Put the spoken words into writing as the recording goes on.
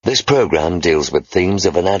This program deals with themes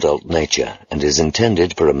of an adult nature and is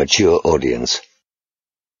intended for a mature audience.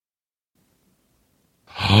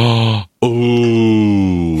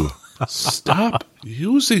 Ooh. Stop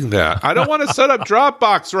using that. I don't want to set up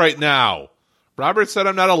Dropbox right now. Robert said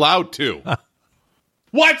I'm not allowed to.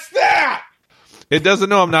 What's that? It doesn't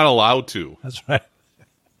know I'm not allowed to. That's right.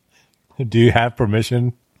 Do you have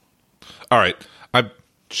permission? All right. I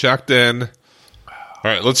checked in. All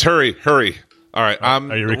right, let's hurry. All right.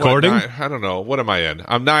 Are you recording? I don't know. What am I in?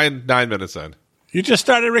 I'm nine minutes in. You just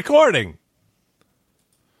started recording.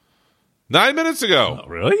 9 minutes ago. Oh,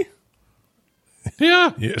 really?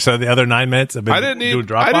 Yeah. So the other 9 minutes have been doing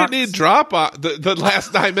Dropbox? I didn't need Dropbox. The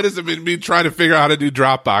last 9 minutes have been me trying to figure out how to do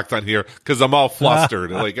Dropbox on here because I'm all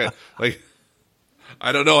flustered. I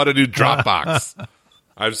don't know how to do Dropbox.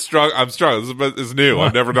 I'm struggling. This is new.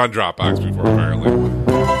 I've never done Dropbox before, apparently.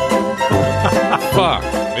 Fuck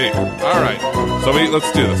me. All right. So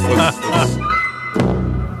let's do this.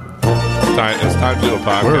 It's time to do a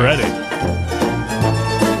podcast. We're ready.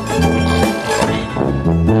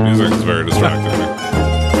 Music is very distracting.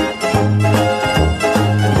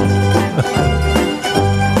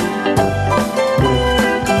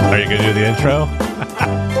 Are you going to do the intro?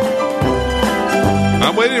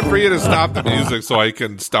 I'm waiting for you to stop the music so I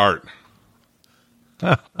can start.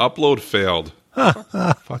 Upload failed.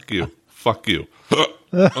 Fuck you.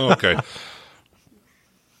 Okay.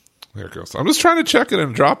 There it goes. I'm just trying to check it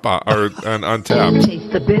in Dropbox or on Untapped.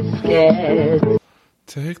 Taste the biscuit.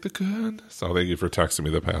 Take the goodness. Oh, thank you for texting me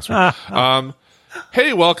the password.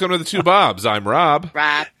 Hey, welcome to the Two Bobs. I'm Rob.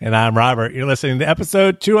 And I'm Robert. You're listening to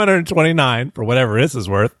episode 229, for whatever this is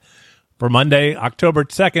worth, for Monday, October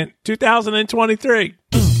 2nd, 2023.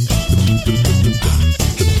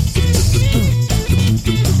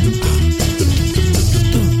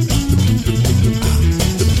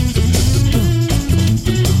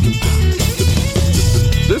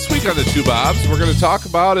 This week on the Two Bobs, we're going to talk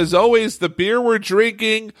about, as always, the beer we're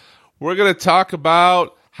drinking. We're going to talk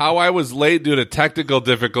about how I was late due to technical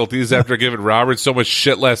difficulties after giving Robert so much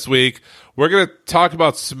shit last week. We're going to talk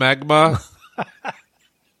about smegma.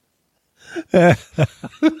 This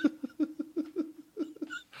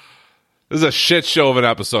is a shit show of an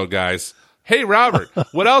episode, guys. Hey, Robert,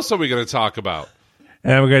 what else are we going to talk about?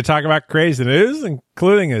 And we're going to talk about crazy news,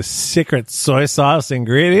 including a secret soy sauce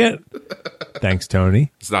ingredient. Thanks,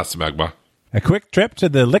 Tony. It's not smegma. A quick trip to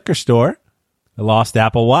the liquor store. The lost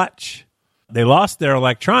Apple Watch. They lost their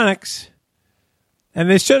electronics. And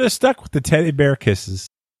they should have stuck with the teddy bear kisses.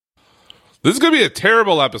 This is going to be a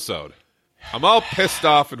terrible episode. I'm all pissed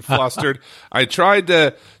off and flustered. I tried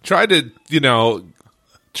to start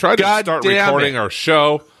recording our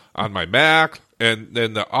show on my Mac, and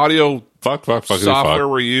then the audio software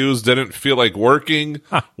we used didn't feel like working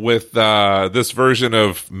with this version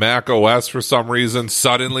of Mac OS for some reason.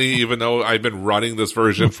 Suddenly, even though I've been running this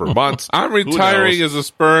version for months, I'm retiring as a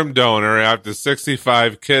sperm donor after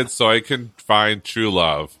 65 kids so I can find true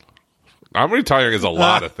love. I'm retiring as a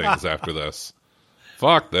lot of things after this.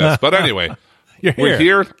 Fuck this. But anyway, we're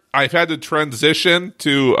here. I've had to transition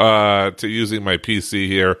to using my PC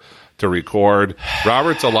here to record.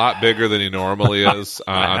 Robert's a lot bigger than he normally is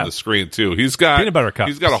on the screen too. He's got peanut butter cups.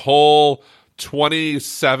 He's got a whole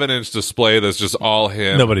 27-inch display that's just all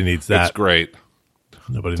him. Nobody needs that. It's great.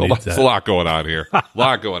 Nobody needs that. There's a lot going on here. A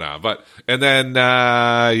lot going on. But and then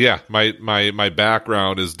my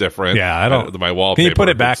background is different. Yeah, I don't. My wallpaper. Can you put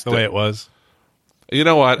it back the way it was? You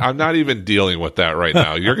know what? I'm not even dealing with that right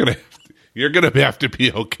now. You're gonna have to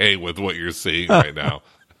be okay with what you're seeing right now.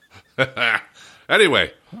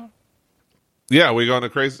 Anyway, yeah, we're going to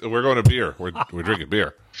beer. We're drinking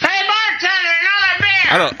beer. Hey, bartender, another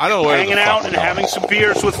beer! I don't hanging out and having some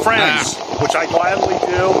beers with friends, which I gladly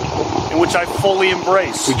do, and which I fully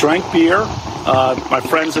embrace. We drank beer, my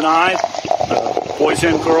friends and I, boys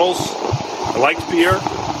and girls. I liked beer.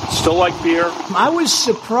 Still like beer. I was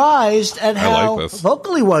surprised at how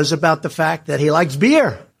vocal he was about the fact that he likes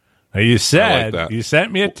beer. You said you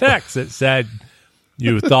sent me a text that said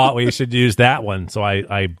you thought we should use that one, so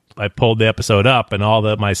I pulled the episode up, and all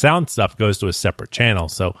my sound stuff goes to a separate channel.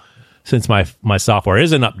 So since my software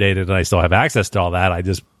isn't updated and I still have access to all that, I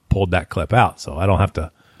just pulled that clip out, so I don't have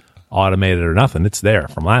to automate it or nothing. It's there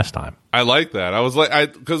from last time. I like that. I was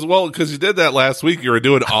like, because you did that last week. You were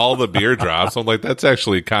doing all the beer drops. I'm like, that's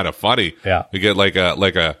actually kind of funny. Yeah, you get like a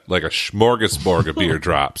smorgasbord of beer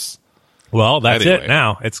drops. Well, that's it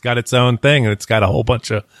now. It's got its own thing, and it's got a whole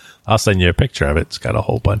bunch of. I'll send you a picture of it. It's got a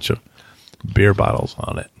whole bunch of beer bottles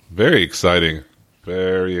on it. Very exciting.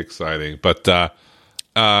 Very exciting. But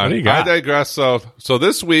I digress. So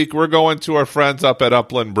this week we're going to our friends up at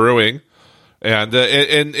Upland Brewing. And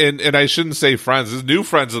I shouldn't say friends. This is new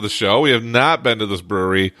friends of the show. We have not been to this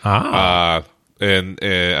brewery in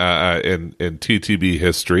TTB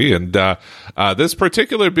history. And this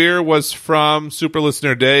particular beer was from super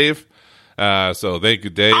listener Dave. So thank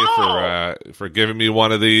you, Dave, for giving me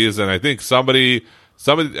one of these. And I think somebody,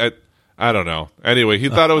 I don't know. Anyway, he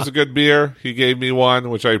thought it was a good beer. He gave me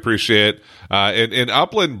one, which I appreciate. In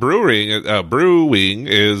Upland Brewing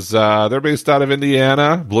is they're based out of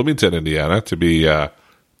Indiana, Bloomington, Indiana, to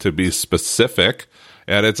be specific.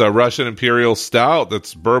 And it's a Russian Imperial Stout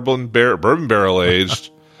that's bourbon barrel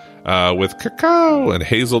aged with cacao and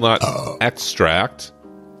hazelnut extract.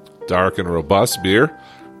 Dark and robust beer,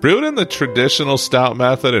 brewed in the traditional stout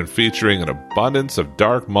method and featuring an abundance of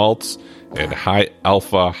dark malts and high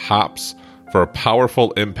alpha hops for a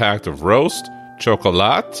powerful impact of roast,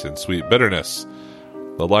 chocolate, and sweet bitterness.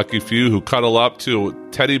 The lucky few who cuddle up to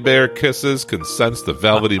teddy bear kisses can sense the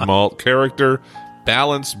velvety malt character,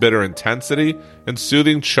 balanced bitter intensity, and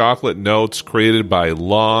soothing chocolate notes created by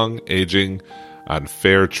long aging on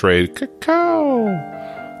fair trade cacao.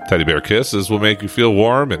 Teddy bear kisses will make you feel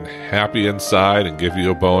warm and happy inside and give you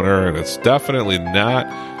a boner, and it's definitely not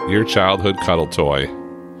your childhood cuddle toy.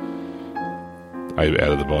 I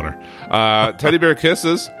added the boner. Teddy Bear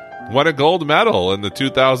Kisses won a gold medal in the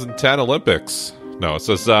 2010 Olympics. No, it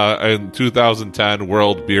says in 2010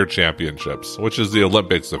 World Beer Championships, which is the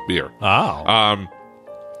Olympics of beer. Oh.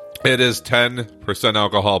 It is 10%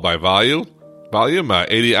 alcohol by volume,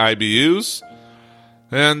 80 IBUs,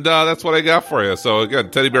 and that's what I got for you. So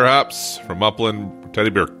again, Teddy Bear Hops from Upland, Teddy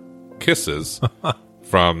Bear Kisses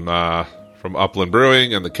from Upland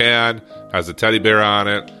Brewing in the can, has a teddy bear on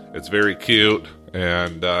it. It's very cute.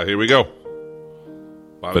 And here we go.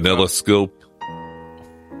 Vanilla Scoop.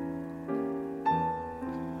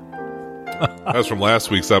 That's from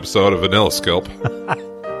last week's episode of Vanilla Scoop.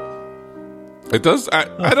 It does.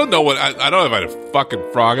 I don't know what. I don't know if I had a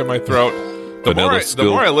fucking frog in my throat. The more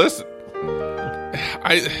I listen,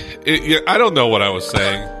 I don't know what I was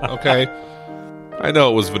saying. Okay, I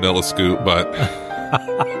know it was Vanilla Scoop, but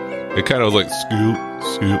it kind of was like scoop.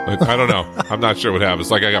 Like, I don't know. I'm not sure what happened.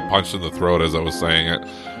 It's like I got punched in the throat as I was saying it.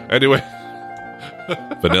 Anyway,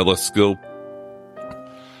 Vanilla Scoop.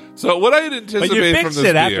 So what I had anticipated from this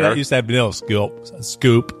beer, after that you said Vanilla Scoop.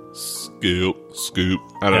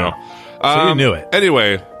 I don't know. So you knew it.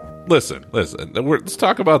 Anyway, listen. Let's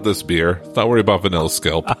talk about this beer. Let's not worry about Vanilla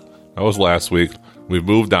Scoop. That was last week. We've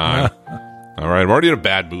moved on. All right, I'm already in a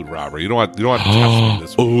bad mood, Robert. You don't want to test me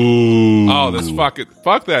this week. Ooh. Oh, this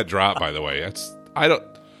fuck that drop. By the way,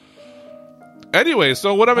 Anyway,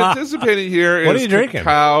 so what I'm anticipating here is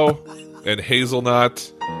cacao and hazelnut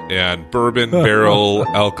and bourbon barrel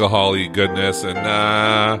alcohol-y goodness, and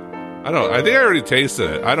I don't know. I think I already tasted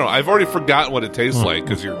it. I've already forgotten what it tastes like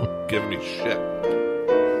because you're giving me shit.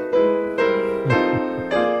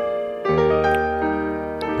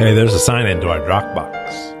 Hey, there's a sign into our Dropbox.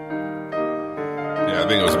 Yeah, I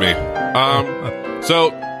think it was me.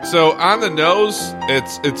 So on the nose,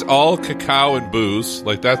 it's all cacao and booze.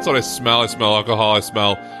 Like, that's what I smell. I smell alcohol. I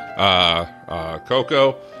smell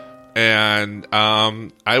cocoa, and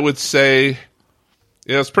I would say,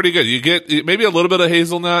 it's pretty good. You get maybe a little bit of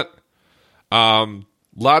hazelnut, a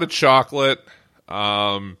lot of chocolate,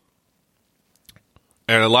 and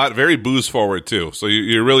a lot very booze forward too. So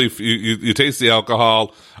you really you taste the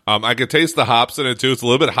alcohol. I could taste the hops in it too. It's a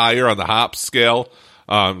little bit higher on the hops scale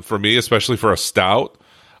for me, especially for a stout.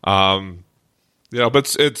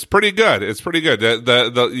 But it's pretty good. It's pretty good.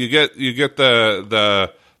 You get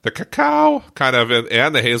the cacao kind of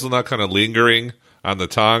and the hazelnut kind of lingering on the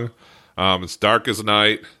tongue. It's dark as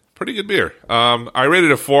night. Pretty good beer. I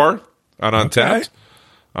rated it 4 on Untapped.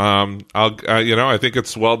 I think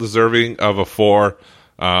it's well deserving of a 4.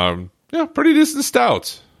 Pretty decent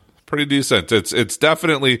stout. Pretty decent. It's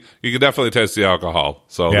definitely, you can definitely taste the alcohol.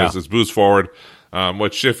 So it's booze forward.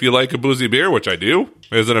 Which, if you like a boozy beer, which I do,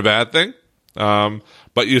 isn't a bad thing.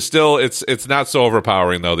 But you still, it's not so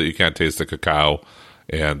overpowering though that you can't taste the cacao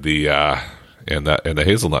and the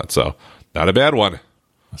hazelnut. So not a bad one.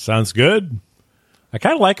 Sounds good. I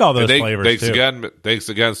kind of like all those flavors too. Thanks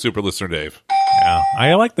again, Super Listener Dave. Yeah,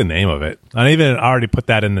 I like the name of it. I even already put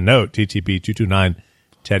that in the note. TTB229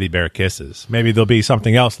 Teddy Bear Kisses. Maybe there'll be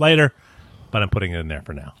something else later, but I'm putting it in there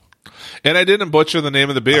for now. And I didn't butcher the name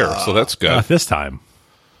of the beer, so that's good. Not this time.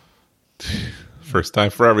 First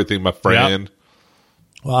time for everything, my friend. Yep.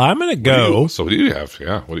 Well, I'm going to go. So what do you have?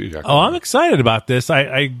 Yeah, what do you got? Oh, I'm excited about this.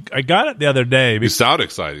 I got it the other day. You sound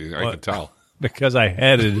excited. I can tell. Because I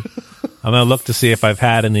headed. I'm going to look to see if I've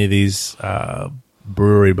had any of these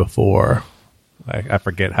brewery before. I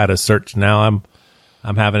forget how to search now.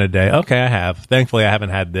 I'm having a day. Okay, I have. Thankfully, I haven't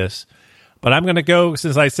had this. But I'm going to go,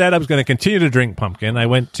 since I said I was going to continue to drink pumpkin, I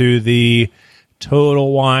went to the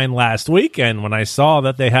Total Wine last weekend when I saw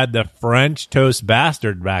that they had the French Toast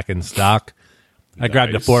Bastard back in stock. I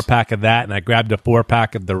grabbed a 4-pack of that, and I grabbed a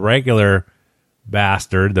 4-pack of the regular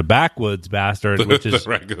Bastard, the Backwoods Bastard, which is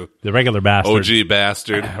the regular Bastard. OG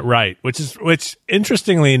Bastard. Right, which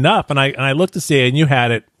interestingly enough, and I looked to see it, and you had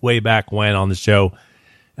it way back when on the show,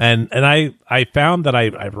 and I found that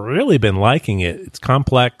I've really been liking it. It's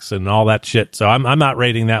complex and all that shit, so I'm not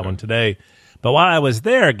rating that one today. But while I was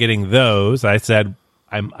there getting those, I said,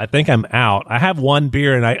 I think I'm out. I have one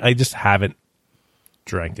beer, and I just haven't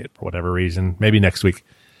drank it for whatever reason. Maybe next week.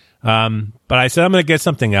 But I said, I'm going to get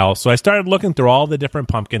something else. So I started looking through all the different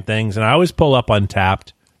pumpkin things, and I always pull up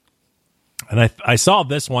Untapped. And I saw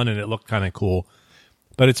this one, and it looked kind of cool.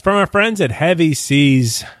 But it's from our friends at Heavy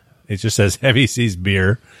Seas. It just says Heavy Seas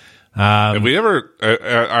Beer. Have we ever?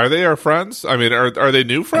 Are they our friends? I mean, are they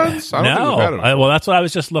new friends? I don't think we've had them. Well, that's what I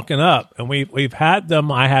was just looking up, and we've had them.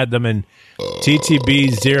 I had them in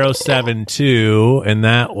TTB229, and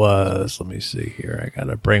that was. Let me see here. I got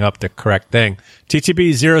to bring up the correct thing.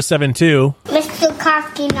 TTB229. Mr.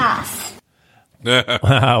 Cockinoff.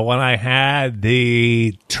 When I had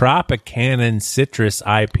the Tropicana Citrus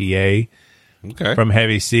IPA. Okay. From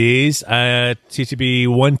Heavy Seas,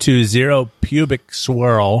 TTB120 Pubic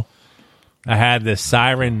Swirl. I had the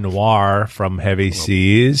Siren Noir from Heavy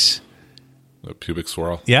Seas. The Pubic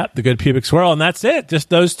Swirl. Yep, the good Pubic Swirl, and that's it. Just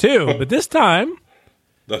those two. But this time...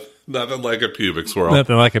 Nothing like a Pubic Swirl.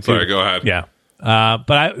 Nothing like a Pubic. Sorry, go ahead. Yeah.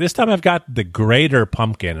 But this time I've got the Greater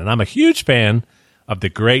Pumpkin, and I'm a huge fan of the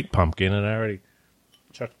Great Pumpkin, and I already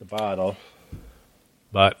chucked the bottle.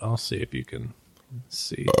 But I'll see if you can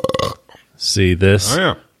see this. Oh,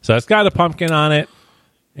 yeah. So it's got a pumpkin on it,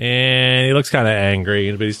 and he looks kind of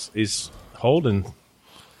angry, but he's holding,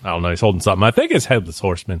 I don't know, he's holding something. I think it's Headless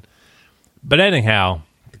Horseman. But anyhow,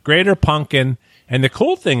 the Greater Pumpkin, and the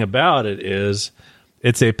cool thing about it is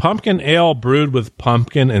it's a pumpkin ale brewed with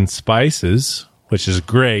pumpkin and spices, which is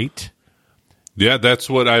great. Yeah, that's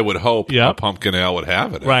what I would hope a pumpkin ale would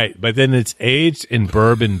have it in. Right, but then it's aged in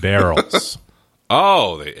bourbon barrels.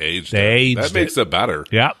 Oh, they aged it. That makes it better.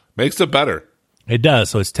 Yep. Makes it better. It does.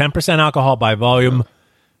 So it's 10% alcohol by volume,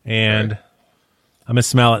 and I'm going to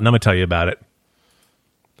smell it, and I'm going to tell you about it.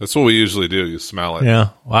 That's what we usually do. You smell it. Yeah.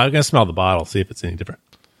 Well, I'm going to smell the bottle, see if it's any different.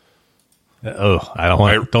 I don't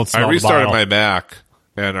want don't smell I restarted the bottle. my Mac,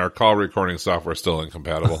 and our call recording software is still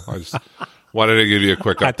incompatible. I just wanted to give you a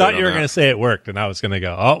quick update. I thought you were going to say it worked, and I was going to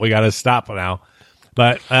go, oh, we got to stop now.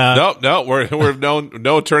 But no, we're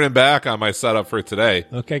no turning back on my setup for today.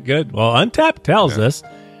 Okay, good. Well, Untapped tells us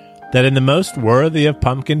that in the most worthy of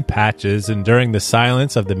pumpkin patches and during the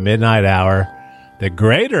silence of the midnight hour, the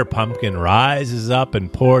Greater Pumpkin rises up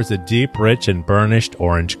and pours a deep, rich, and burnished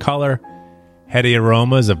orange color. Heady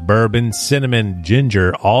aromas of bourbon, cinnamon,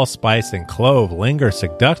 ginger, allspice, and clove linger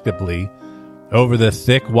seductively over the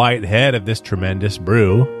thick white head of this tremendous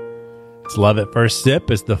brew. Its love at first sip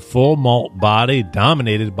is the full malt body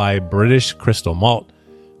dominated by British crystal malt.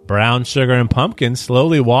 Brown sugar and pumpkin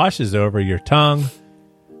slowly washes over your tongue.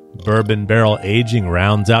 Bourbon barrel aging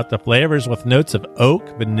rounds out the flavors with notes of oak,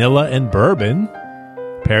 vanilla, and bourbon.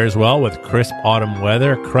 Pairs well with crisp autumn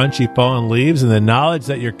weather, crunchy fallen leaves, and the knowledge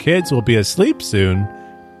that your kids will be asleep soon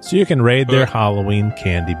so you can raid their Halloween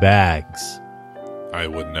candy bags. I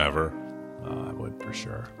would never. Oh, I would for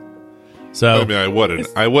sure. So I mean, I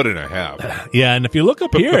wouldn't have. Yeah, and if you look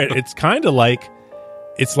up here, it's kind of like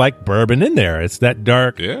bourbon in there. It's that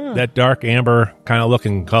dark amber kind of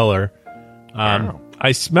looking color. Wow.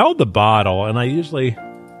 I smelled the bottle, and I usually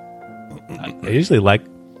like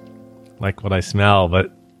what I smell,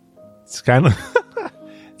 but it's kind of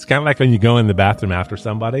like when you go in the bathroom after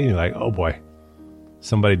somebody, and you're like, oh boy,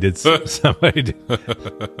 somebody did a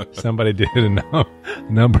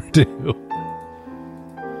number two.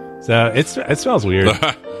 So it smells weird.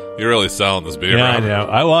 You're really selling this beer. Yeah, I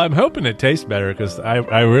know. I'm hoping it tastes better because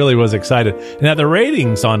I really was excited. Now the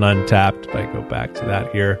ratings on Untapped, if I go back to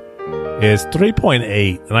that here, is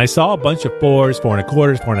 3.8, and I saw a bunch of 4s,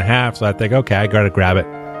 4.25, 4.5. So I think, okay, I gotta grab it.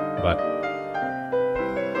 But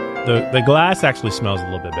the glass actually smells a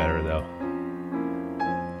little bit better though.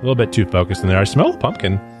 A little bit too focused in there. I smell the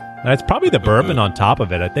pumpkin. It's probably the bourbon on top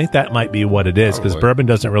of it. I think that might be what it is because bourbon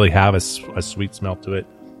doesn't really have a sweet smell to it.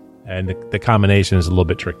 And the combination is a little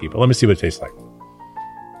bit tricky. But let me see what it tastes like.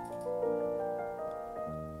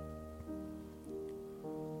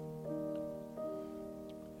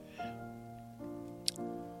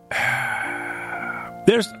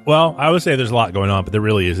 I would say there's a lot going on, but there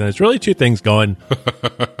really is. And it's really two things going.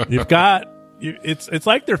 You've got it's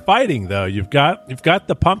like they're fighting though. You've got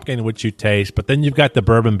the pumpkin which you taste, but then you've got the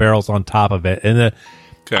bourbon barrels on top of it, and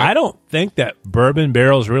I don't think that bourbon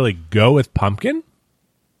barrels really go with pumpkin.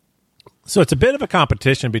 So it's a bit of a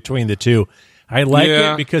competition between the two. I like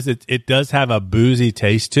it because it does have a boozy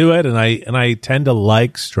taste to it, and I tend to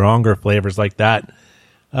like stronger flavors like that.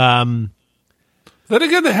 Then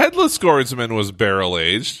again, the Headless Swordsman was barrel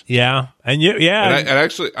aged. Yeah, and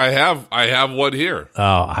actually, I have one here. Oh,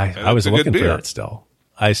 I was looking for that still.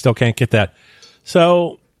 I still can't get that.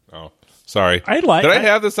 So, sorry. Did I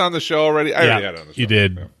have this on the show already? I already had it on the show. You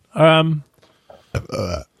did. Yeah.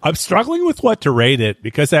 I'm struggling with what to rate it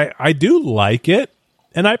because I do like it,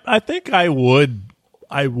 and I think I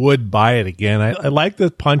would buy it again. I like the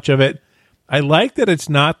punch of it. I like that it's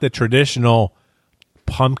not the traditional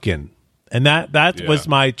pumpkin, and that was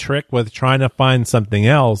my trick with trying to find something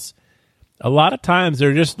else. A lot of times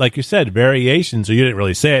they're just, like you said, variations, or you didn't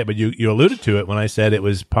really say it, but you alluded to it when I said it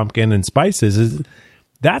was pumpkin and spices.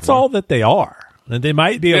 That's all that they are. And they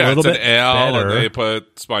might be a little bit better. And they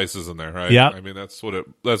put spices in there, right? Yeah. I mean, that's what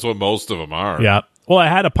most of them are. Yeah. Well, I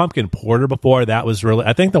had a pumpkin porter before. That was really,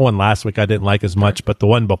 I think the one last week I didn't like as much, but the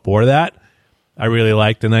one before that I really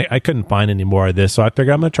liked, and I couldn't find any more of this. So I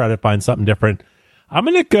figured I'm going to try to find something different. I'm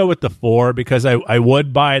going to go with the 4 because I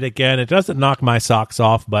would buy it again. It doesn't knock my socks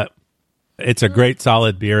off, but it's a great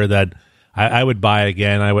solid beer that I would buy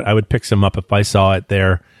again. I would pick some up if I saw it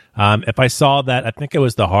there. If I saw that, I think it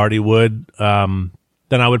was the Hardywood,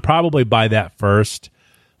 then I would probably buy that first.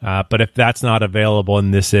 But if that's not available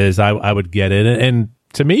and this is, I would get it. And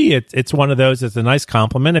to me, it's one of those, it's a nice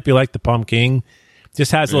compliment. If you like the pumpkin,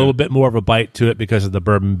 just has a little bit more of a bite to it because of the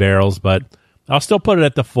bourbon barrels, but I'll still put it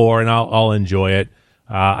at the 4 and I'll enjoy it.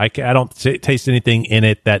 I don't taste anything in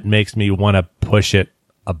it that makes me want to push it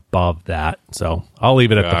above that. So I'll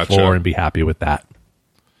leave it at the 4 and be happy with that.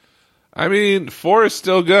 I mean, 4 is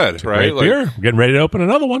still good, right? Great beer. Getting ready to open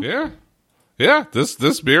another one. Yeah.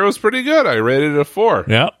 This beer was pretty good. I rated it a 4.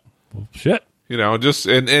 Yeah. Well, shit. You know, just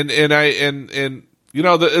and you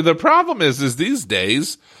know the problem is these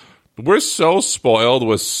days we're so spoiled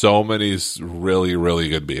with so many really, really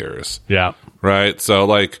good beers. Yeah. Right. So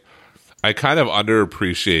like, I kind of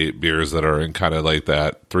underappreciate beers that are in kind of like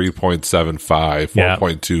that 3.75,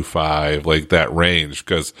 4.25, like that range,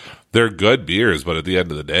 because they're good beers, but at the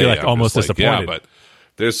end of the day, you're like almost disappointed. Yeah, but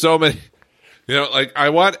there's so many, you know, like I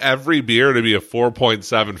want every beer to be a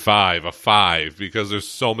 4.75, a 5, because there's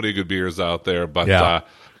so many good beers out there. But,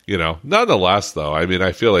 you know, nonetheless, though, I mean,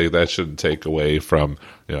 I feel like that shouldn't take away from,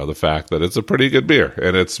 you know, the fact that it's a pretty good beer.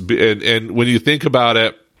 And and when you think about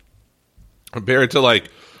it, compared to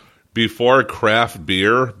like, before craft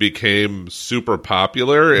beer became super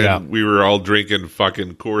popular and we were all drinking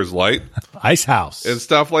fucking Coors Light, Ice House, and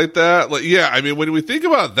stuff like that. Like, yeah, I mean, when we think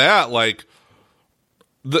about that, like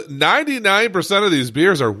the 99% of these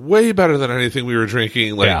beers are way better than anything we were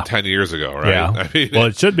drinking like 10 years ago, right? Yeah. I mean, well,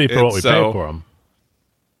 it should be for what we pay for them.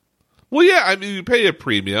 Well, yeah, I mean, you pay a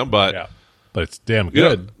premium, but it's damn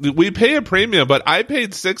good. You know, we pay a premium, but I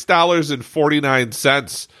paid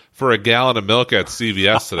 $6.49 for a gallon of milk at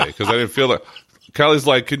CVS today because I didn't feel like. Kelly's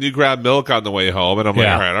like, "Can you grab milk on the way home?" And I'm like,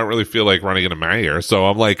 "All right, I don't really feel like running into Meijer," so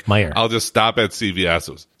I'm like, "I'll just stop at CVS."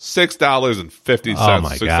 It was $6.50,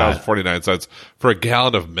 $6.49 for a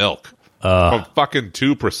gallon of milk from fucking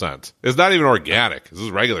 2%. It's not even organic. This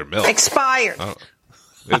is regular milk. Expired.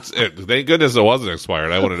 Thank goodness it wasn't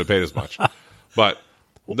expired. I wouldn't have paid as much, but.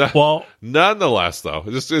 Well, nonetheless, though,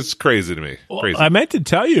 it's crazy to me. Crazy. I meant to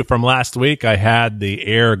tell you from last week, I had the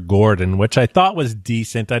Air Gordon, which I thought was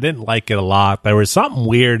decent. I didn't like it a lot. There was something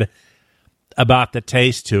weird about the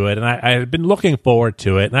taste to it, and I had been looking forward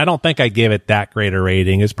to it, and I don't think I gave it that great a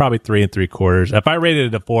rating. It's probably 3 3/4. If I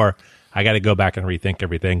rated it a 4, I got to go back and rethink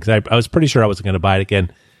everything because I was pretty sure I wasn't going to buy it again.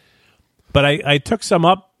 But I took some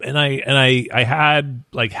up, and I had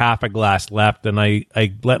like half a glass left, and I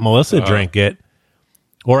let Melissa drink it.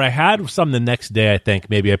 Or I had some the next day, I think.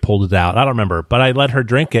 Maybe I pulled it out. I don't remember. But I let her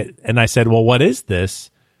drink it, and I said, well, what is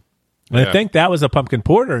this? And I think that was a pumpkin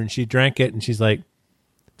porter, and she drank it, and she's like,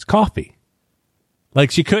 it's coffee.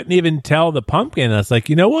 Like, she couldn't even tell the pumpkin. I was like,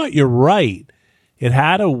 you know what? You're right. It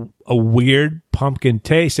had a weird pumpkin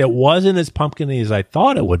taste. It wasn't as pumpkin-y as I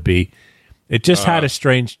thought it would be. It just had a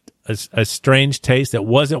strange taste. It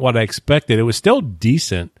wasn't what I expected. It was still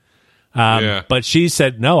decent. But she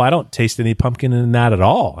said, no, I don't taste any pumpkin in that at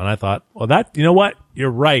all. And I thought, well, you know what?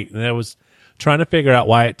 You're right. And I was trying to figure out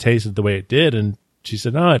why it tasted the way it did. And she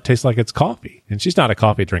said, no, it tastes like it's coffee. And she's not a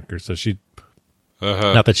coffee drinker. So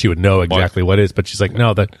not that she would know exactly what it is, but she's like,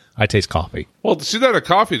 no, that I taste coffee. Well, she's not a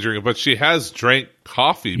coffee drinker, but she has drank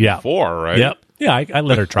coffee before, right? Yep. Yeah. I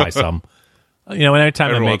let her try some. Every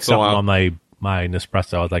time I make something on my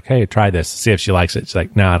Nespresso, I was like, hey, try this. See if she likes it. She's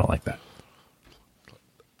like, no, I don't like that.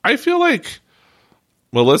 I feel like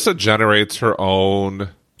Melissa generates her own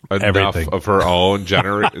enough of her own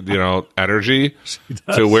energy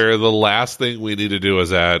to where the last thing we need to do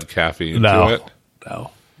is add caffeine to it.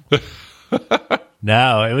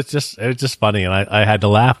 No, it was just funny, and I had to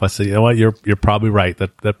laugh. I said, you know what, you're probably right.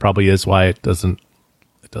 That probably is why it doesn't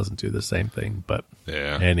do the same thing. But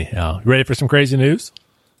anyhow, you ready for some crazy news?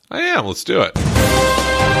 I am. Let's do it.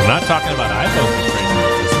 We're not talking about iPhones and crazy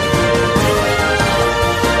news.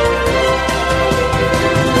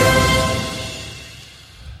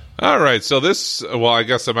 All right, so I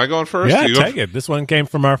guess, am I going first? Yeah, take it. This one came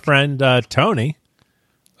from our friend Tony,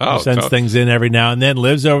 who sends Tony. things in every now and then,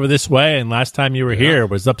 lives over this way, and last time you were here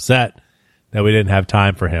was upset that we didn't have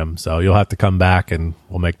time for him, so you'll have to come back and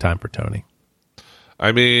we'll make time for Tony.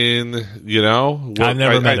 I mean, I've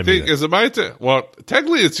never met him think, either. is it my turn? Well,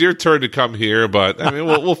 technically it's your turn to come here, but I mean,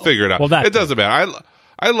 we'll figure it out. It doesn't matter.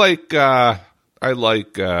 I like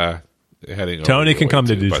heading Tony over can come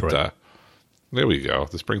to too, Detroit. But, there we go.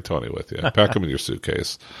 Just bring Tony with you. Pack him in your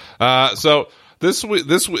suitcase. So this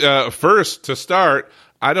first to start,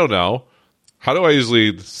 I don't know. How do I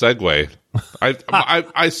usually segue?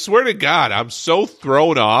 I swear to God, I'm so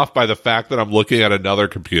thrown off by the fact that I'm looking at another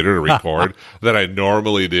computer to record that I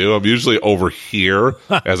normally do. I'm usually over here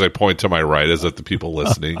as I point to my right, as if the people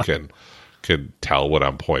listening can tell what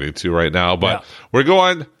I'm pointing to right now. But we're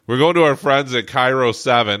going to our friends at Cairo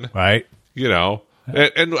 7. Right.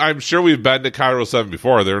 And I'm sure we've been to Cairo 7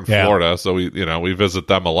 before. They're in Florida, so we visit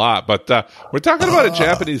them a lot. But we're talking about a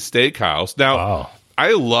Japanese steakhouse. Now,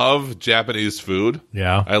 I love Japanese food.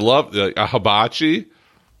 Yeah. I love a hibachi.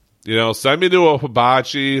 Send me to a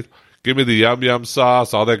hibachi. Give me the yum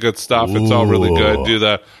sauce, all that good stuff. Ooh. It's all really good. Do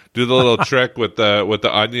the little trick with the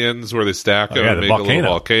onions where they stack them and make a little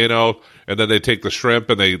volcano. And then they take the shrimp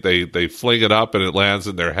and they fling it up and it lands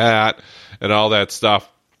in their hat and all that stuff.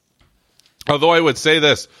 Although I would say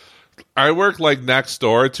this, I work like next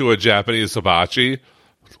door to a Japanese hibachi,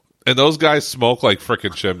 and those guys smoke like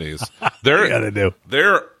frickin' chimneys.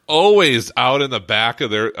 They're always out in the back of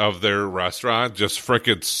their restaurant, just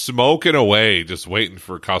frickin' smoking away, just waiting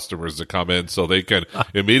for customers to come in so they can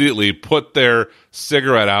immediately put their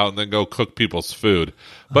cigarette out and then go cook people's food.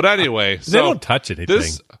 But anyway, they don't touch anything.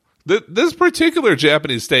 This particular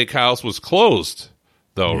Japanese steakhouse was closed,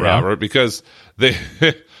 though, Robert, because they.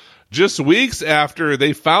 Just weeks after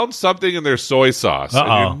they found something in their soy sauce. And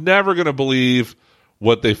you're never going to believe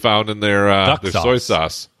what they found in their soy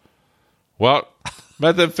sauce. Well,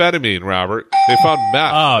 methamphetamine, Robert. They found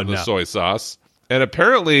meth in the soy sauce. And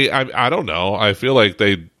apparently, I don't know. I feel like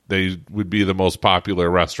they would be the most popular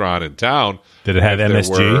restaurant in town. Did it have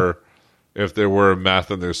MSG? If there were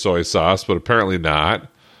meth in their soy sauce, but apparently not.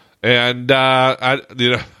 And,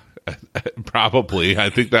 probably.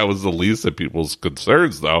 I think that was the least of people's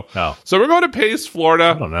concerns, though. Oh. So we're going to Pace,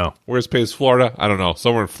 Florida. I don't know. Where's Pace, Florida? I don't know.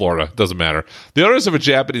 Somewhere in Florida. Doesn't matter. The owners of a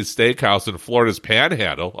Japanese steakhouse in Florida's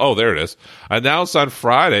Panhandle, there it is, announced on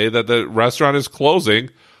Friday that the restaurant is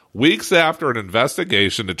closing weeks after an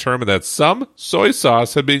investigation determined that some soy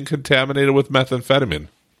sauce had been contaminated with methamphetamine.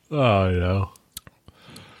 Oh, yeah.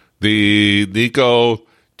 The Nikko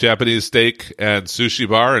Japanese Steak and Sushi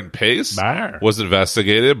Bar in Pace was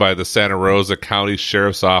investigated by the Santa Rosa County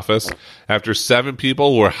Sheriff's Office after 7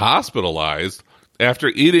 people were hospitalized after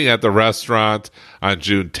eating at the restaurant on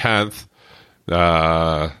June 10th.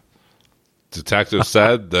 Detectives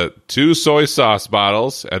said that 2 soy sauce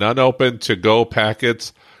bottles and unopened to-go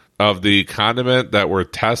packets of the condiment that were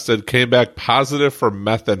tested came back positive for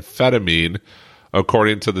methamphetamine,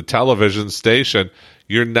 according to the television station.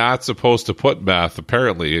 You're not supposed to put meth,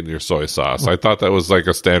 apparently, in your soy sauce. I thought that was like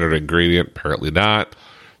a standard ingredient. Apparently not.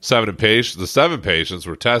 The 7 patients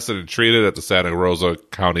were tested and treated at the Santa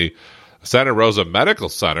Rosa Medical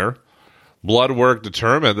Center. Blood work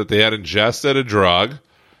determined that they had ingested a drug,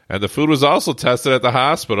 and the food was also tested at the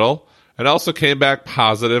hospital and also came back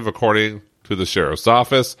positive, according to the sheriff's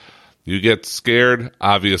office. You get scared,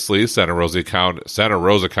 obviously, Santa Rosa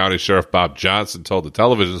County Sheriff Bob Johnson told the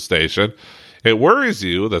television station. It worries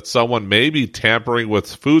you that someone may be tampering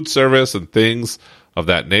with food service and things of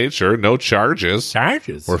that nature. No charges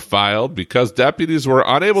were filed because deputies were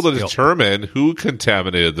unable to determine who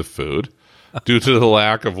contaminated the food due to the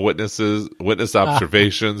lack of witness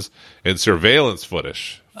observations and surveillance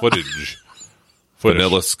footage.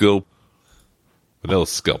 Vanilla scoop.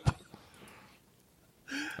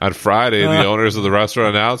 On Friday, the owners of the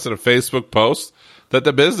restaurant announced in a Facebook post that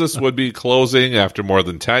the business would be closing after more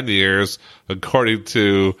than 10 years, according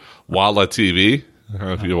to Walla TV. I don't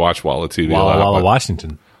know if you watch Walla TV. Walla,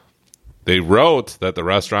 Washington. They wrote that the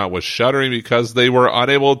restaurant was shuttering because they were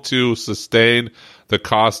unable to sustain the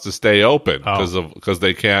cost to stay open because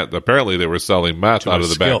they can't. Apparently, they were selling meth out of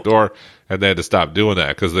the back door, and they had to stop doing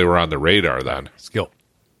that because they were on the radar then. Skill.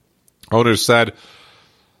 Owners said,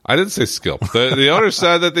 I didn't say skill. The owners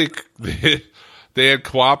said that they had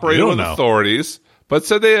cooperated with authorities, but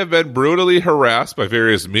said they have been brutally harassed by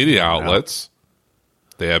various media outlets.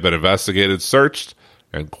 They have been investigated, searched,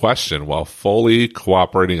 and questioned while fully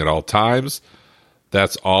cooperating at all times.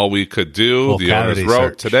 That's all we could do. The owners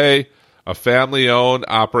wrote today, a family-owned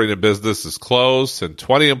operating business is closed and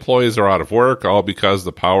 20 employees are out of work, all because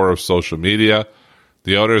the power of social media.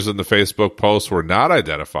 The owners in the Facebook post were not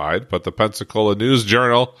identified, but the Pensacola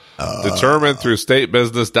News-Journal determined through state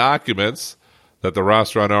business documents that the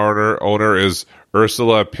restaurant owner is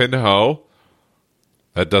Ursula Pinho.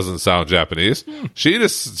 That doesn't sound Japanese. She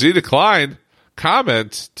declined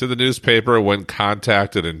comment to the newspaper when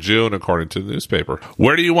contacted in June, according to the newspaper.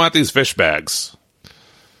 Where do you want these fish bags?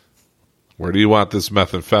 Where do you want this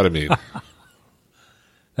methamphetamine?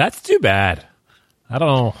 That's too bad. I don't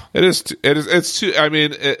know. It's too. I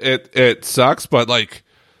mean, it sucks, but like,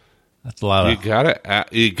 that's a lot.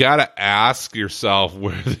 You gotta ask yourself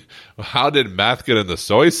how did meth get in the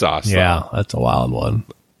soy sauce? Yeah, that's a wild one.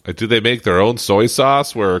 Do they make their own soy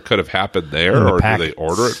sauce where it could have happened there, or do they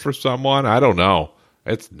order it for someone? I don't know.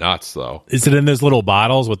 It's nuts, though. Is it in those little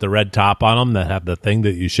bottles with the red top on them that have the thing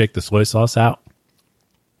that you shake the soy sauce out?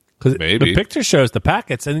 Because the picture shows the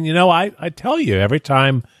packets, and I tell you every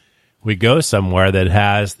time we go somewhere that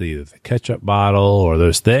has the ketchup bottle or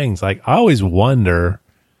those things, like I always wonder,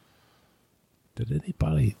 did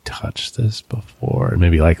anybody touch this before and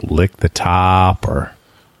maybe like lick the top or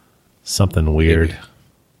something weird? Maybe.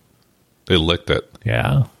 They licked it.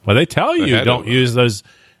 Yeah. Well, they tell you don't use those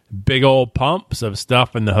big old pumps of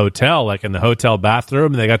stuff in the hotel, like in the hotel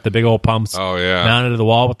bathroom. They got the big old pumps mounted to the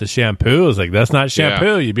wall with the shampoo. It's like, that's not shampoo.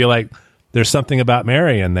 Yeah. You'd be like, there's something about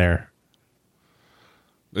Mary in there.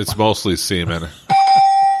 It's mostly semen.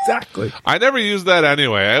 Exactly. I never use that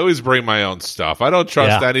anyway. I always bring my own stuff. I don't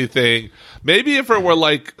trust anything. Maybe if it were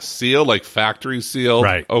like sealed, like factory sealed,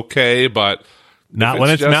 right? Okay, but not when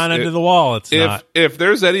it's mounted to the wall. It's not. If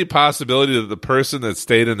there's any possibility that the person that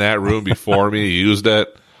stayed in that room before me used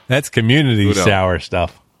it, that's community sour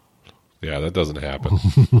stuff. Yeah, that doesn't happen.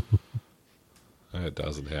 That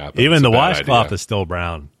doesn't happen. Even the washcloth is still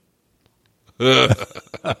brown.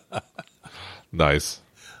 Nice.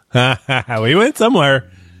 We went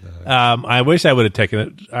somewhere. I wish I would have taken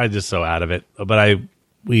it. I'm just so out of it. But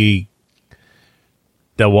the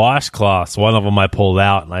washcloths, one of them I pulled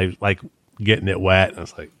out, and I like getting it wet. And I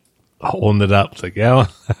was like holding it up. It's like, I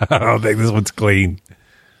don't think this one's clean.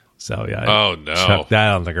 So yeah. Oh no! Chucked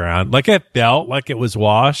that on the ground. Like it felt like it was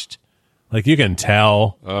washed. Like you can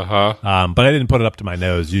tell. But I didn't put it up to my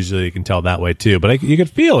nose. Usually you can tell that way too. But you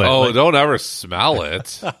could feel it. Oh, don't ever smell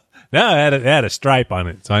it. No, it had a stripe on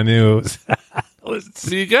it, so I knew it was.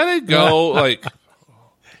 So you gotta go like.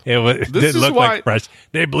 It didn't look like fresh.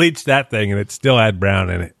 They bleached that thing, and it still had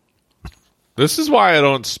brown in it. This is why I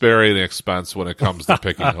don't spare any expense when it comes to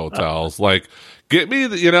picking hotels. Like, get me,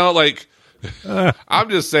 I'm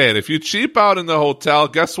just saying, if you cheap out in the hotel,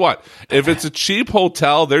 guess what? If it's a cheap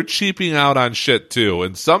hotel, they're cheaping out on shit too,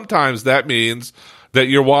 and sometimes that means that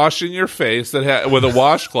you're washing your face with a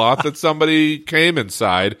washcloth that somebody came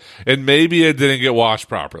inside, and maybe it didn't get washed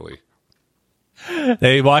properly.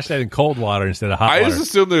 They wash that in cold water instead of hot water. I just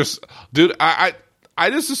assume I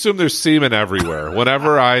just assume there's semen everywhere.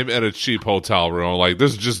 Whenever I'm in a cheap hotel room, like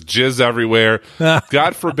there's just jizz everywhere.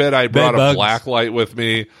 God forbid I brought a black light with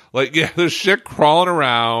me. Like, yeah, there's shit crawling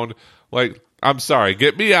around. Like, I'm sorry,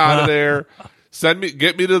 get me out of there.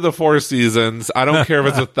 Get me to the Four Seasons. I don't care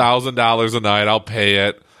if it's $1,000 a night. I'll pay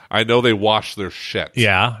it. I know they wash their shit.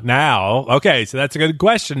 Yeah. Now, okay, so that's a good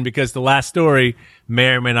question because the last story may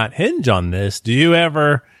or may not hinge on this. Do you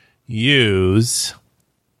ever use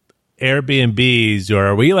Airbnbs,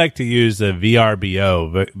 or we like to use a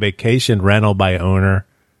VRBO, vacation rental by owner?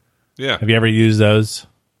 Yeah. Have you ever used those?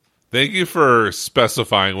 Thank you for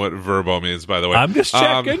specifying what Verbo means, by the way. I'm just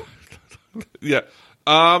checking. Yeah.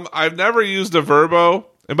 I've never used a Verbo.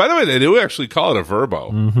 And by the way, they do actually call it a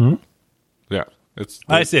Verbo. Mm-hmm. Yeah.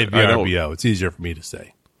 I say VRBO. It's easier for me to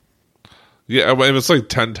say. Yeah, it's like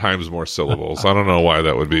 10 times more syllables. I don't know why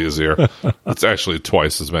that would be easier. It's actually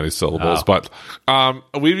twice as many syllables. But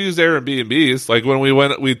we've used Airbnbs. Like when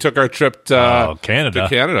we took our trip to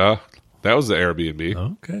Canada. That was the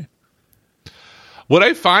Airbnb. Okay. What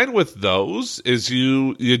I find with those is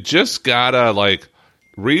you just gotta like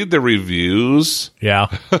read the reviews. Yeah.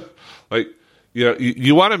 Like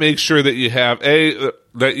you want to make sure that you have a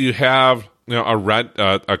rent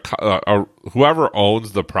whoever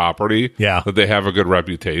owns the property, that they have a good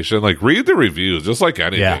reputation. Like, read the reviews, just like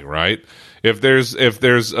anything, right? If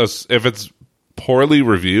it's poorly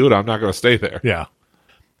reviewed, I'm not going to stay there. Yeah.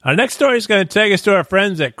 Our next story is going to take us to our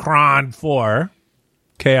friends at Kron 4,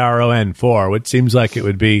 KRON 4, which seems like it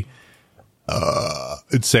would be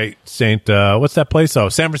it's Saint what's that place? Oh,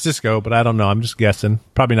 San Francisco, but I don't know. I'm just guessing.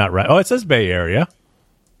 Probably not right. Oh, it says Bay Area.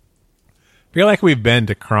 Feel like we've been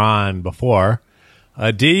to Kron before.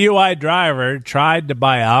 A DUI driver tried to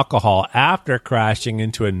buy alcohol after crashing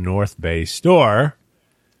into a North Bay store.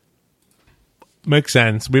 Makes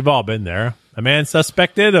sense. We've all been there. A man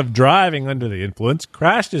suspected of driving under the influence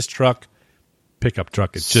crashed his pickup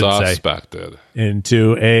truck, it should say,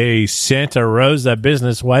 into a Santa Rosa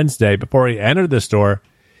business Wednesday before he entered the store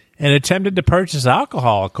and attempted to purchase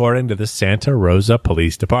alcohol, according to the Santa Rosa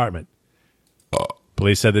Police Department.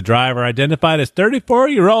 Police said the driver, identified as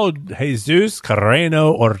 34-year-old Jesus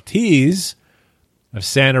Carreno Ortiz of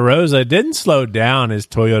Santa Rosa, didn't slow down his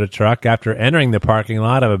Toyota truck after entering the parking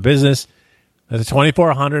lot of a business at the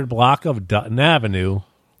 2400 block of Dutton Avenue.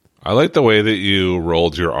 I like the way that you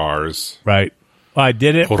rolled your R's. Right. Well, I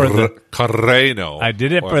did it for the Carreno. I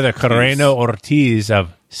did it for the Carreno Ortiz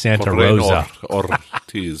of Santa Rosa.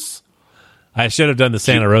 Ortiz. I should have done the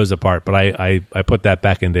Santa Rosa part, but I put that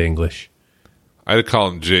back into English. I'd call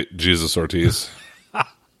him Jesus Ortiz.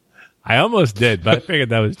 I almost did, but I figured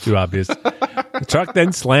that was too obvious. The truck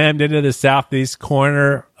then slammed into the southeast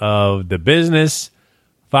corner of the business.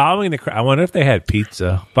 Following the crash, I wonder if they had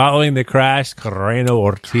pizza. Following the crash, Carreno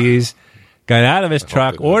Ortiz got out of his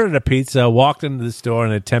truck, ordered a pizza, walked into the store,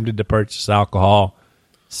 and attempted to purchase alcohol,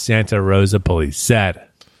 Santa Rosa police said.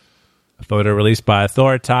 A photo released by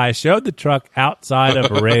Authority showed the truck outside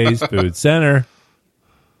of Ray's Food Center.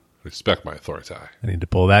 Respect my authority. I need to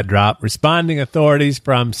pull that drop. Responding authorities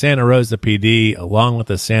from Santa Rosa PD, along with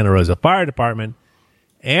the Santa Rosa Fire Department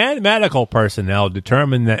and medical personnel,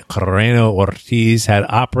 determined that Carreno Ortiz had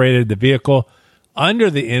operated the vehicle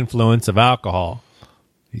under the influence of alcohol.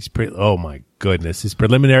 Oh my goodness. His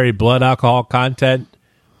preliminary blood alcohol content,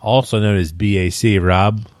 also known as BAC,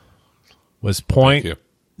 Rob, was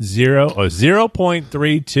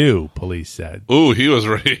 0.32, police said. Ooh, he was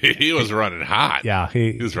running hot. Yeah,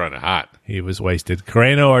 he was running hot. He was wasted.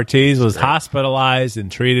 Carreno Ortiz was hospitalized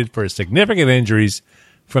and treated for significant injuries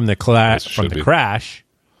from the crash. I do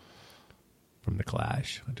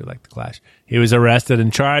like the Clash. He was arrested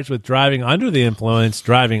and charged with driving under the influence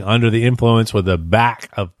with a BAC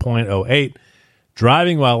of .08,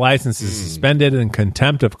 driving while license is suspended, and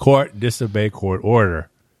contempt of court, disobey court order.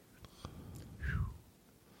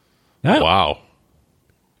 Wow.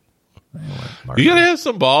 You got to have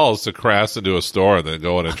some balls to crash into a store and then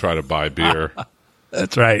go in and try to buy beer.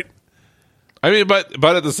 That's right. I mean, but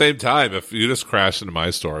at the same time, if you just crash into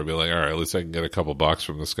my store, I'd be like, all right, at least I can get a couple bucks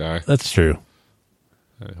from this guy. That's true.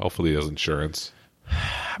 Hopefully he has insurance.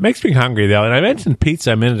 Makes me hungry, though. And I mentioned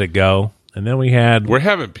pizza a minute ago, and then we're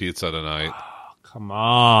having pizza tonight. Oh, come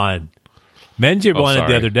on. Menji wanted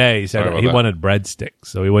the other day. He said he wanted breadsticks.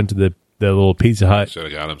 So he went to the little Pizza Hut. Should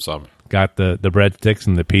have got him some. Got the breadsticks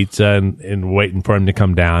and the pizza and waiting for him to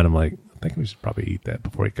come down. I'm like, I think we should probably eat that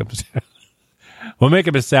before he comes down. We'll make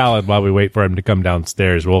him a salad while we wait for him to come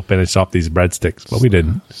downstairs. We'll finish off these breadsticks, but we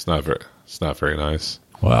didn't. It's not very nice.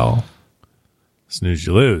 Well, snooze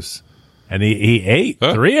you lose. And he ate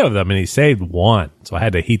 3 of them and he saved 1. So I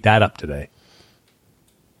had to heat that up today.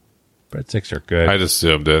 Breadsticks are good. I just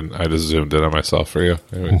zoomed in on myself for you.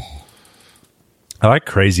 Anyway. I like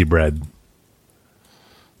crazy bread.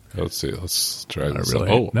 Let's see. Let's try this.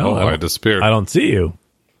 Really, I disappeared. I don't see you.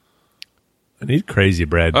 I need crazy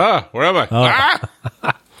bread. Where am I?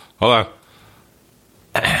 Hold on.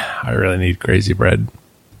 I really need crazy bread.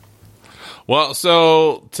 Well,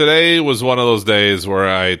 so today was one of those days where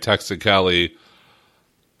I texted Kelly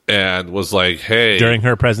and was like, hey. During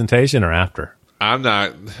her presentation or after? I'm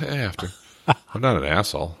not. After. I'm not an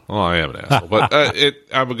asshole. Well, I am an asshole. But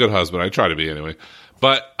I'm a good husband. I try to be anyway.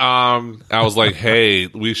 But I was like, hey,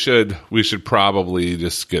 we should probably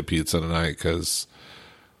just get pizza tonight because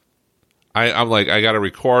I'm like, I got to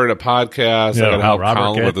record a podcast. I got to help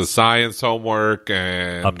Colin with the science homework,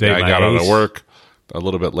 and I got out of work a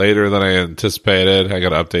little bit later than I anticipated. I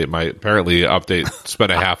got to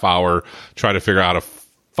spend a half hour trying to figure out how to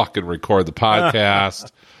fucking record the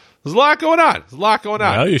podcast. There's a lot going on.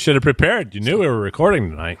 Well, you should have prepared. You knew we were recording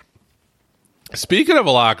tonight. Speaking of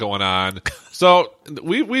a lot going on, so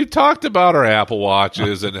we've talked about our Apple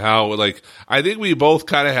Watches and how, like, I think we both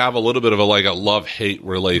kind of have a little bit of a love-hate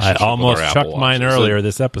relationship. I almost with our chucked Apple mine Watches. earlier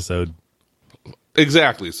this episode.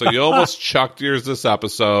 Exactly. So you almost chucked yours this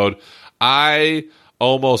episode. I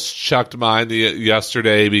almost chucked mine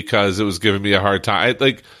yesterday because it was giving me a hard time.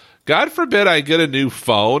 God forbid I get a new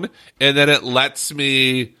phone and then it lets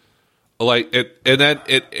me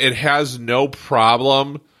it has no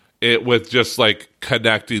problem with just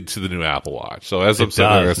connecting to the new Apple Watch. So as I'm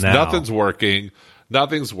saying, nothing's working.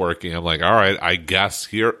 I'm like, all right, I guess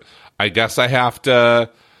I have to,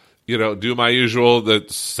 do my usual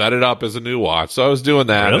set it up as a new watch. So I was doing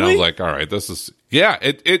that, really? And I was like, all right, this is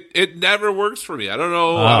it never works for me. I don't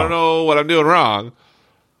know what I'm doing wrong.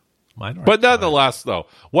 But nonetheless, though,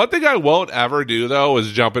 one thing I won't ever do, though,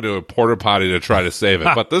 is jump into a porta potty to try to save it.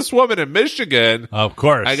 But this woman in Michigan, of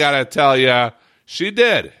course, I gotta tell you, she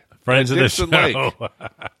did. Friends of the show. Lake.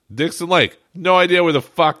 Dixon Lake. No idea where the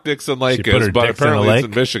fuck Dixon Lake is, but apparently it's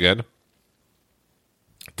in Michigan.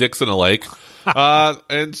 Dixon Lake.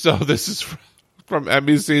 And so this is from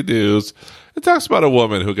NBC News. It talks about a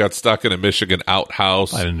woman who got stuck in a Michigan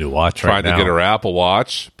outhouse. I had a new watch trying to get her Apple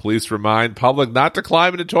Watch. Police remind public not to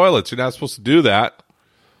climb into toilets. You're not supposed to do that,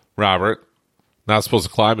 Robert. Not supposed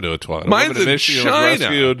to climb into a toilet. Mine's in China. Was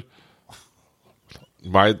rescued.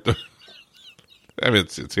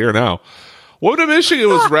 It's here now. Woman in Michigan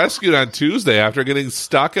was rescued on Tuesday after getting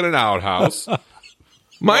stuck in an outhouse.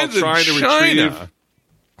 Mine's in China.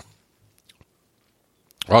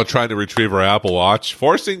 While trying to retrieve her Apple Watch,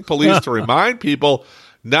 forcing police to remind people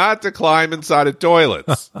not to climb inside of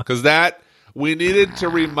toilets. Because we needed to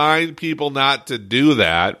remind people not to do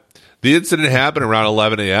that. The incident happened around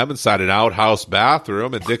 11 a.m. inside an outhouse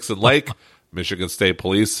bathroom in Dixon Lake. Michigan State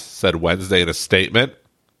Police said Wednesday in a statement.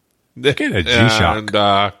 Get a G-Shock.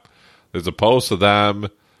 And there's a post of them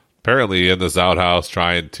apparently in this outhouse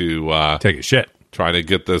trying to take a shit. Trying to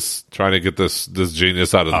get this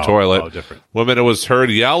genius out of the toilet. Different. Woman was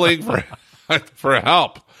heard yelling for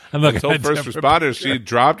help. Until first responders, she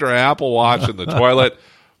dropped her Apple Watch in the toilet.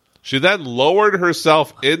 She then lowered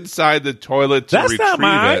herself inside the toilet to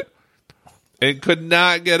retrieve it and could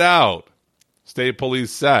not get out. State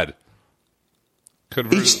police said.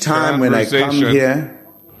 Each time when I come here,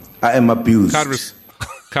 I am abused.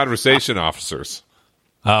 Conversation officers.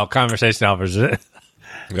 Oh, conversation officers.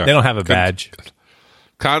 Yeah. They don't have a badge.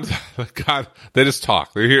 They just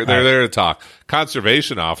talk. They're here. They're there to talk.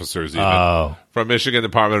 Conservation officers, even from Michigan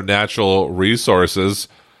Department of Natural Resources,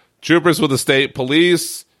 troopers with the state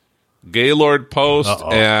police, Gaylord Post,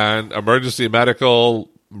 and emergency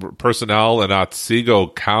medical personnel in Otsego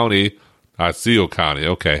County.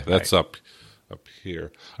 Okay, that's up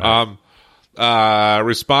here.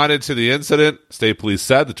 Responded to the incident. State police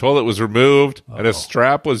said the toilet was removed and a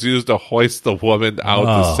strap was used to hoist the woman out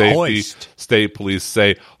to safety. State police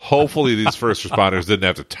say hopefully these first responders didn't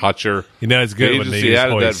have to touch her. It's good when they use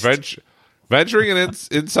hoist. That venturing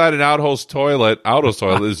inside an outhouse toilet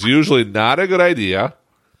is usually not a good idea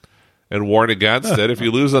and warn against it. If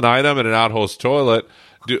you lose an item in an outhouse toilet,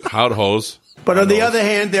 But on the other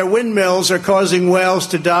hand, their windmills are causing whales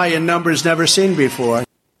to die in numbers never seen before.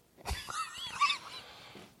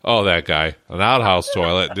 Oh, that guy. An outhouse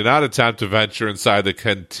toilet. Do not attempt to venture inside the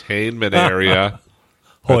containment area.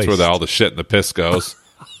 That's where all the shit and the piss goes.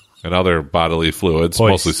 And other bodily fluids,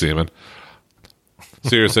 mostly semen.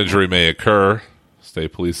 Serious injury may occur,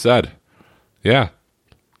 state police said. Yeah.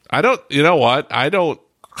 You know what? I don't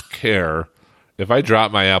care if I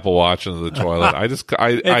drop my Apple Watch into the toilet. I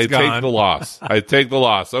take the loss. I take the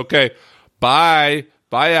loss. Okay. Bye.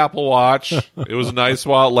 Bye, Apple Watch. It was nice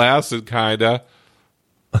while it lasted, kinda.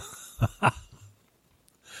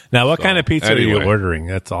 Now, what kind of pizza are you ordering?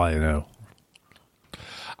 That's all I know.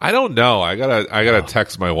 I don't know. I gotta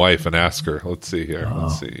text my wife and ask her. Let's see here.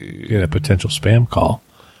 Let's see. Get a potential spam call.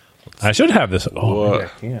 I should have this. I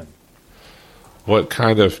can. What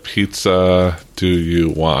kind of pizza do you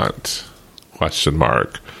want? Question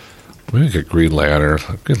mark. We get Green Lantern.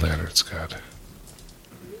 Green Lantern's good.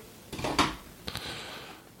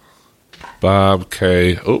 Bob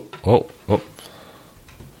K. Oh.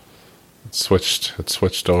 It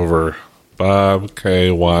switched over. Bob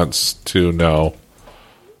K wants to know.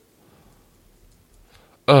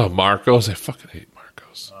 Oh, Marcos. I fucking hate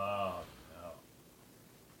Marcos. Oh,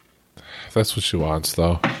 no. That's what she wants,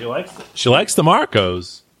 though. She likes the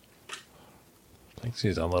Marcos. I think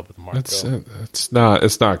she's in love with the Marcos. It's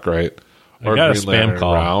not great. Or got a spam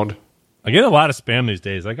call. Round. I get a lot of spam these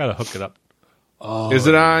days. I got to hook it up. Oh, is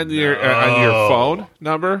it on your phone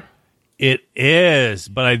number? It is,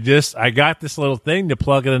 but I got this little thing to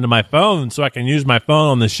plug it into my phone so I can use my phone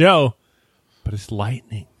on the show, but it's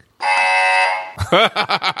lightning.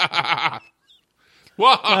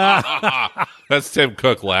 That's Tim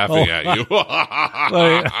Cook laughing at you.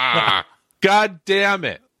 God damn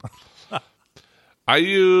it. I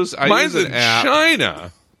use an app.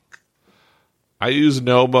 China. I use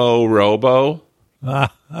Nomo Robo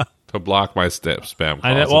to block my spam calls.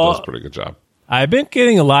 It does a pretty good job. I've been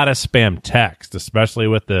getting a lot of spam text, especially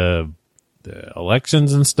with the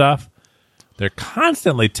elections and stuff. They're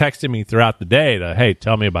constantly texting me throughout the day to, hey,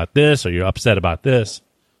 tell me about this, or you're upset about this.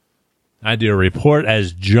 I do a report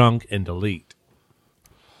as junk and delete.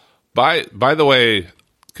 By the way,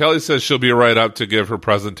 Kelly says she'll be right up to give her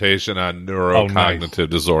presentation on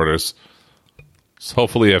neurocognitive disorders. So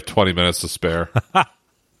hopefully you have 20 minutes to spare.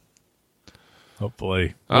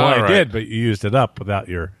 Hopefully. Well, I did, but you used it up without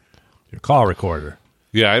your call recorder.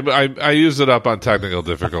 Yeah, I used it up on technical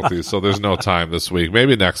difficulties, so there's no time this week.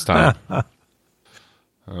 Maybe next time.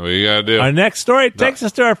 What you got to do? Our next story takes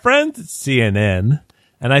us to our friends at CNN.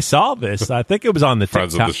 And I saw this. I think it was on the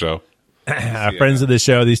Friends TikTok. of the show. Our friends of the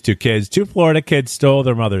show, these two Florida kids stole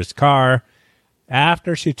their mother's car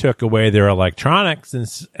after she took away their electronics,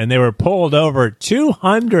 and they were pulled over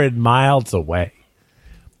 200 miles away.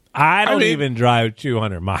 I don't even drive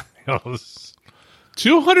 200 miles.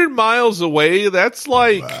 200 miles away? That's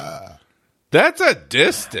like, that's a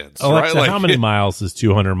distance, Alexa, right? how many miles is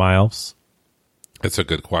 200 miles? It's a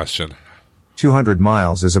good question. 200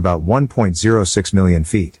 miles is about 1.06 million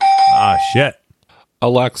feet. Ah, shit.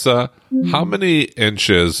 Alexa, how many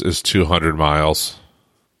inches is 200 miles?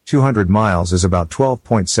 200 miles is about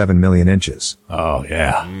 12.7 million inches. Oh,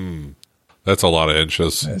 yeah. That's a lot of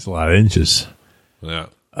inches. That's a lot of inches. Yeah.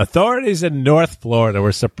 Authorities in North Florida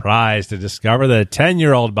were surprised to discover that a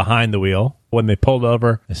 10-year-old behind the wheel when they pulled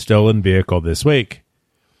over a stolen vehicle this week.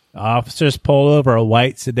 Officers pulled over a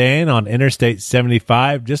white sedan on Interstate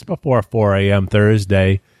 75 just before 4 a.m.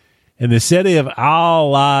 Thursday in the city of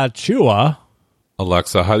Alachua.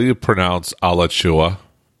 Alexa, how do you pronounce Alachua?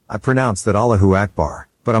 I pronounce that Allahu Akbar,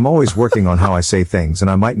 but I'm always working on how I say things,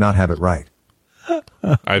 and I might not have it right.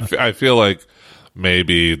 I feel like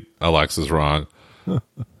maybe Alexa's wrong.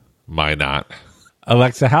 Might not.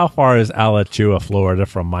 Alexa, how far is Alachua, Florida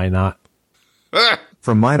from Minot?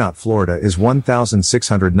 From Minot, Florida is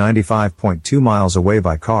 1,695.2 miles away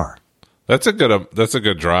by car. That's a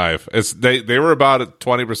good drive. They were about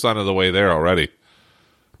 20% of the way there already.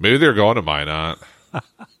 Maybe they're going to Minot.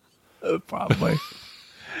 Probably.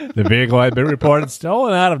 The vehicle had been reported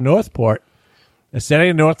stolen out of Northport, a city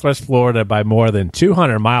in northwest Florida by more than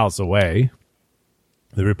 200 miles away.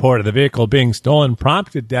 The report of the vehicle being stolen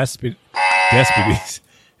prompted deputies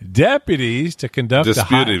to conduct it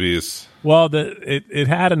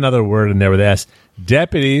had another word in there with S.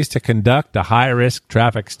 Deputies to conduct a high-risk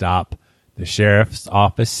traffic stop, the sheriff's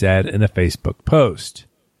office said in a Facebook post.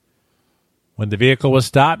 When the vehicle was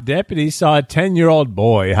stopped, deputies saw a 10-year-old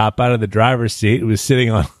boy hop out of the driver's seat who was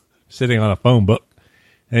sitting on a phone book,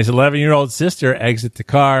 and his 11-year-old sister exit the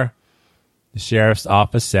car, the sheriff's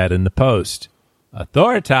office said in the post.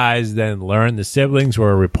 Authorities then learned the siblings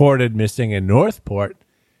were reported missing in Northport,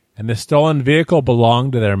 and the stolen vehicle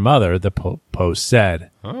belonged to their mother, the post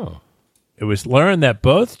said. Oh. It was learned that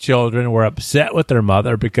both children were upset with their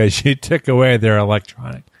mother because she took away their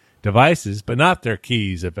electronic devices, but not their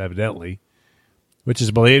keys, evidently, which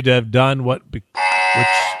is believed to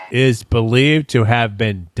have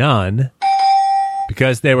been done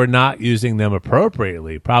because they were not using them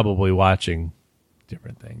appropriately, probably watching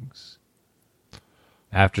different things.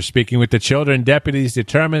 After speaking with the children, deputies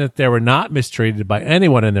determined that they were not mistreated by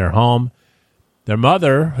anyone in their home. Their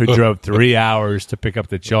mother, who drove 3 hours to pick up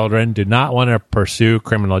the children, did not want to pursue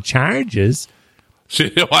criminal charges. She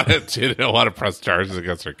didn't want to press charges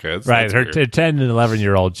against her kids. Right, her 10 and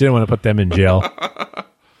 11-year-old. She didn't want to put them in jail.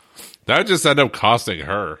 That would just end up costing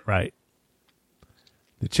her. Right.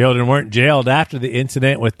 The children weren't jailed after the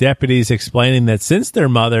incident, with deputies explaining that since their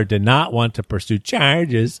mother did not want to pursue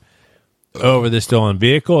charges over the stolen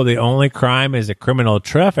vehicle, the only crime is a criminal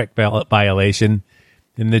traffic violation,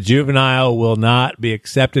 and the juvenile will not be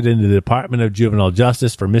accepted into the Department of Juvenile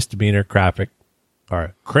Justice for misdemeanor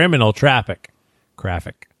criminal traffic.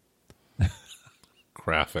 Graphic. I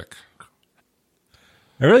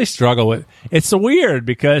really struggle with it's so weird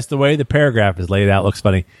because the way the paragraph is laid out looks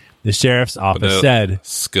funny. The sheriff's office said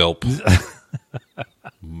Skilp.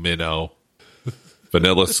 Minnow.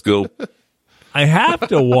 Vanilla Skilp. I have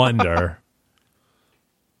to wonder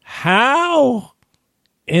how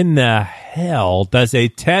in the hell does a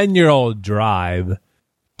 10-year-old drive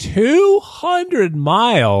 200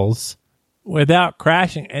 miles without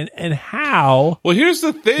crashing, and how? Well, here's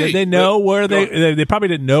the thing: did they know where they probably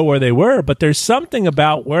didn't know where they were, but there's something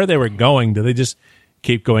about where they were going. Do they just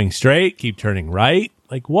keep going straight, keep turning right?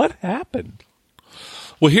 Like, what happened?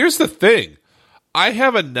 Well, here's the thing: I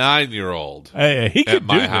have a 9-year-old he at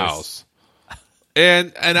my house.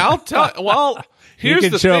 And I'll tell. Well, here's he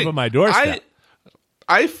can the show thing. up at my doorstep.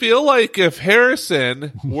 I feel like if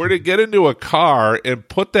Harrison were to get into a car and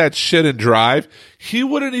put that shit in drive, he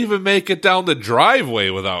wouldn't even make it down the driveway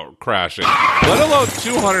without crashing, let alone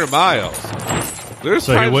 200 miles. There's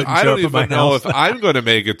times I don't even know if I'm going to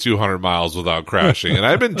make it 200 miles without crashing. And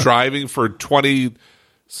I've been driving for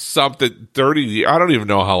 20-something, 30, I don't even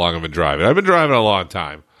know how long I've been driving. I've been driving a long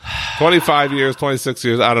time. 25 years, 26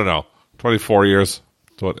 years, I don't know. 24 years,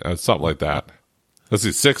 something like that. Let's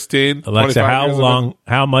see, 16. Alexa,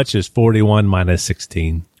 how much is 41 minus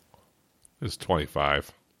 16? It's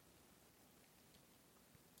 25.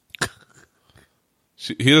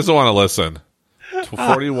 He doesn't want to listen.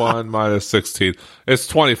 41 minus 16. It's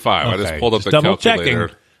 25. Okay. I just pulled up the calculator.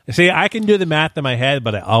 Checking. See, I can do the math in my head,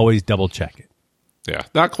 but I always double check it. Yeah,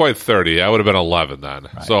 not quite 30. I would have been 11 then.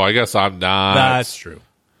 Right. So I guess I'm not. That's true.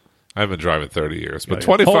 I've been driving 30 years, but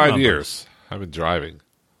 25 years I've been driving.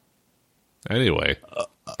 Anyway,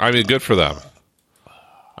 I mean, good for them.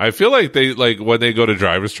 I feel like they when they go to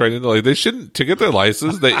driver's training, they shouldn't to get their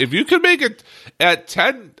license. If you can make it at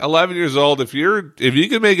 10, 11 years old, if you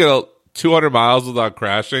can make it 200 miles without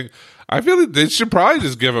crashing, I feel like they should probably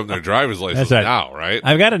just give them their driver's license now, right?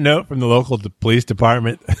 I've got a note from the local police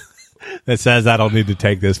department that says I don't need to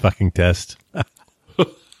take this fucking test.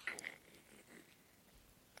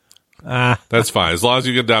 That's fine as long as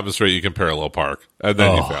you can demonstrate you can parallel park, and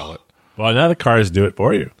then you fail it. Well, now the cars do it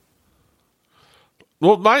for you.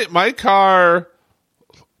 Well, my car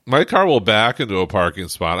will back into a parking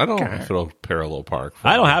spot. I don't know if it'll parallel park.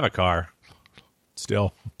 I don't have a car.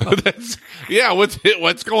 Still. Yeah,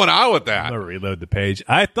 what's going on with that? I'm going to reload the page.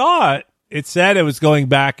 I thought it said it was going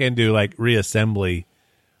back into reassembly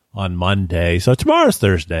on Monday. So tomorrow's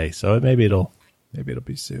Thursday. So maybe it'll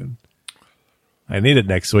be soon. I need it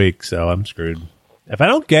next week, so I'm screwed. If I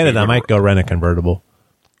don't get it, I might go rent a convertible.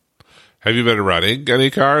 Have you been running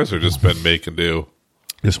any cars or just been making do?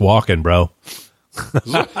 Just walking, bro.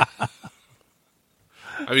 I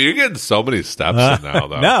mean, you're getting so many steps in now,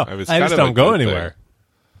 though. No, I just don't go anywhere. Thing.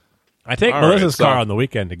 I take Melissa's car on the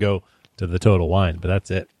weekend to go to the Total Wine, but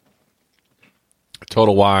that's it.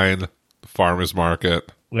 Total Wine, the farmer's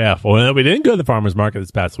market. Yeah, well, we didn't go to the farmer's market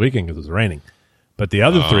this past weekend because it was raining. But the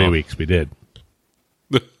other 3 weeks we did.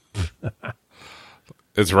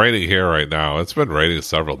 It's raining here right now. It's been raining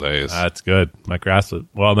several days. That's good. My grass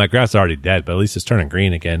is already dead, but at least it's turning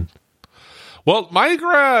green again. Well, my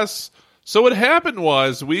grass. So what happened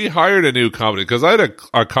was we hired a new company because I had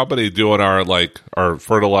a company doing our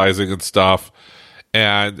fertilizing and stuff,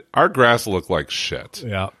 and our grass looked like shit.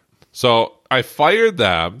 Yeah. So I fired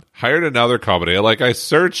them, hired another company.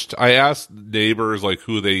 I asked neighbors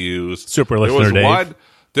who they use. Super listener Dave.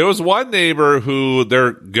 There was one neighbor who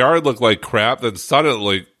their yard looked like crap, then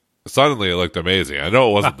suddenly it looked amazing. I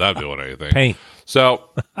know it wasn't them doing anything. Paint.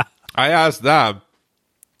 So I asked them,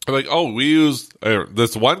 I'm we use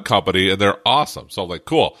this one company, and they're awesome. So I'm like,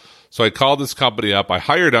 cool. So I called this company up. I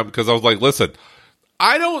hired them because I was like, listen,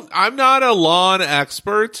 I'm not a lawn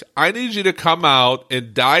expert. I need you to come out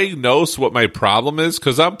and diagnose what my problem is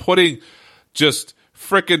because I'm putting just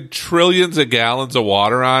freaking trillions of gallons of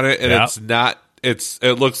water on it, and it's not. It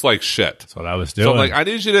looks like shit. That's what I was doing. So I'm I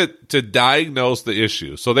need you to diagnose the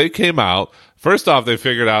issue. So they came out. First off, they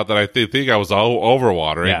figured out that I think I was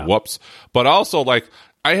overwatering. Yeah. Whoops. But also, I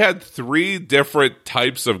had 3 different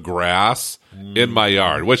types of grass in my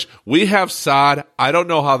yard, which we have sod. I don't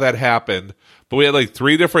know how that happened, but we had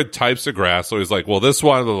 3 different types of grass. So he's like, well, this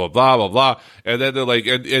one, blah, blah, blah, blah, blah. And then they're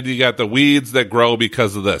and you got the weeds that grow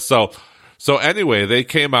because of this. So anyway, they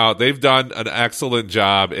came out. They've done an excellent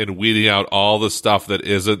job in weeding out all the stuff that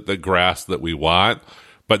isn't the grass that we want.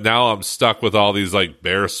 But now I'm stuck with all these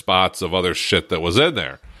bare spots of other shit that was in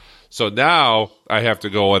there. So now I have to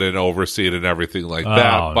go in and oversee it and everything like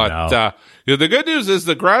that. But the good news is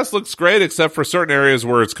the grass looks great except for certain areas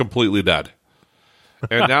where it's completely dead.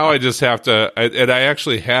 And now I just have to. And I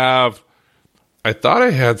actually have. I thought I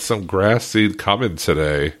had some grass seed coming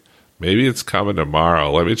today. Maybe it's coming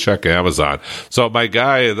tomorrow. Let me check Amazon. So my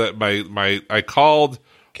guy I called.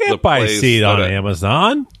 Can't buy seed on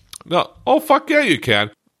Amazon. No. Oh, fuck yeah, you can.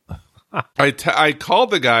 I called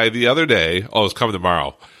the guy the other day. Oh, it's coming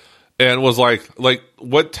tomorrow. And was like,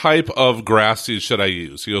 what type of grass seed should I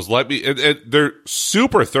use? He goes, let me. And they're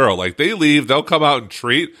super thorough. They'll come out and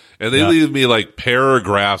treat, and they leave me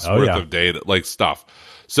paragraphs worth of data, stuff.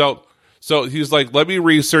 So he's like, let me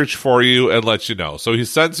research for you and let you know. So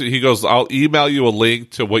he goes, I'll email you a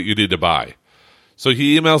link to what you need to buy. So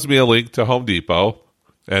he emails me a link to Home Depot,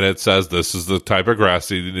 and it says this is the type of grass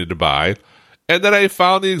seed you need to buy. And then I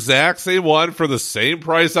found the exact same one for the same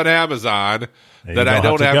price on Amazon that I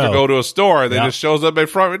don't have to go to a store. They just shows up at my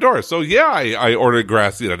front door. So, yeah, I ordered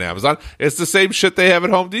grass seed on Amazon. It's the same shit they have at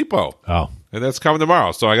Home Depot. Oh. And that's coming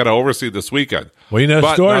tomorrow. So I got to oversee this weekend.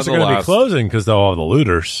 Well, stores are going to be closing because of all the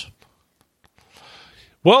looters.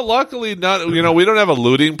 Well, luckily, we don't have a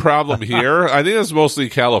looting problem here. I think it's mostly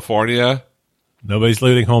California. Nobody's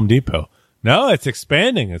looting Home Depot. No, it's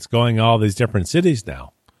expanding. It's going all these different cities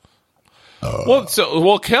now.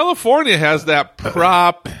 Well, California has that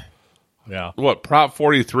prop. Yeah. What, Prop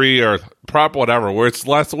 43 or Prop whatever, where it's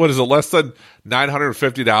less than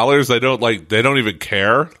 $950? They don't even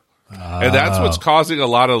care. And that's what's causing a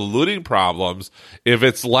lot of looting problems. If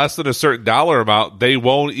it's less than a certain dollar amount, they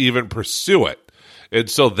won't even pursue it. And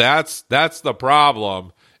so that's the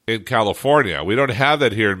problem in California. We don't have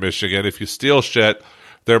that here in Michigan. If you steal shit,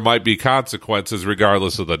 there might be consequences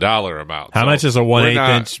regardless of the dollar amount. How much is a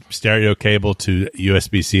 1/8 inch stereo cable to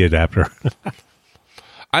USB-C adapter?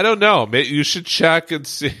 I don't know. You should check and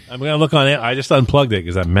see. I'm going to look on it. I just unplugged it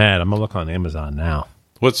because I'm mad. I'm going to look on Amazon now.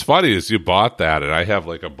 What's funny is you bought that, and I have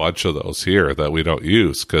like a bunch of those here that we don't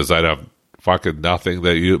use because I have fucking nothing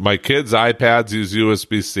that you. My kids' iPads use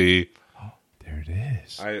USB-C. Oh, there it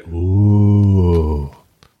is. Ooh.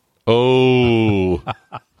 Oh.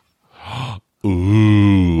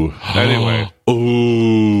 Ooh. Anyway.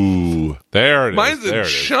 Ooh. There it is. Mine's in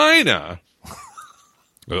China.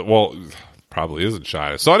 Well, probably isn't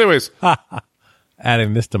China. So anyways.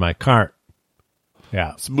 Adding this to my cart. Yeah.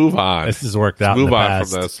 Let's move on. This has worked out. Let's move on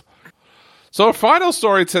from this. So our final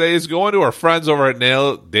story today is going to our friends over at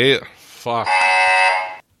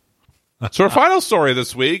So our final story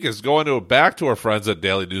this week is going back to our friends at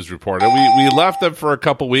Daily News Reporter. We left them for a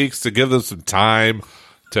couple weeks to give them some time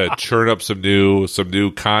to churn up some new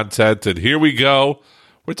content, and here we go.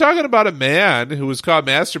 We're talking about a man who was caught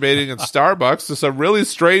masturbating in Starbucks to some really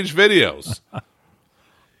strange videos.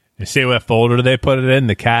 You see what folder they put it in?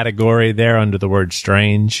 The category there under the word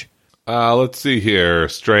strange. Let's see here.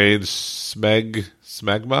 Strange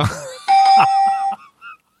smegma?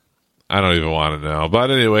 I don't even want to know. But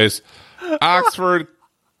anyways, Oxford,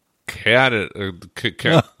 California.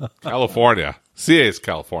 CA's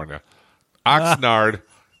California. Oxnard,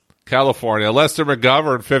 California. Lester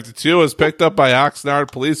McGovern, 52, was picked up by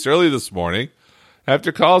Oxnard police early this morning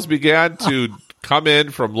after calls began to come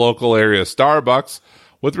in from local area Starbucks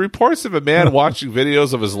with reports of a man watching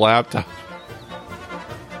videos of his laptop.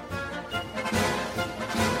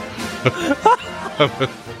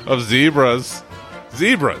 of zebras.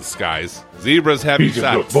 Zebras, guys. Zebras having sex. He's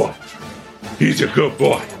a good boy. He's a good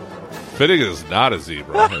boy. Finnegan is not a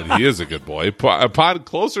zebra, and he is a good boy. Upon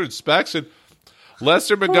closer inspection,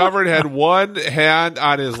 Lester McGovern had one hand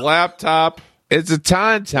on his laptop. It's a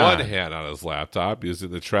time. One hand on his laptop,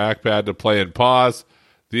 using the trackpad to play and pause.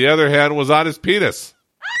 The other hand was on his penis.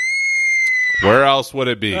 Where else would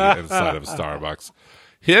it be inside of Starbucks?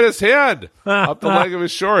 He had his hand up the leg of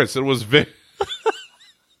his shorts and was the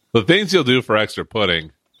things he'll do for extra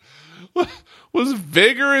pudding was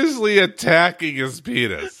vigorously attacking his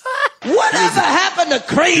penis. Whatever happened to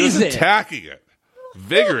crazy? He was attacking it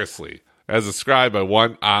vigorously, as described by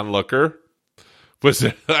one onlooker. What is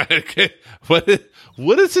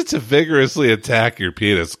it to vigorously attack your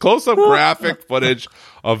penis? Close-up graphic footage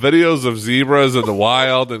of videos of zebras in the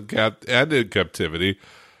wild and in captivity,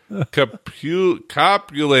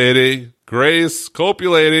 copulating Grace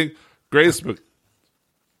McGovern's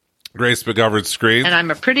screen. And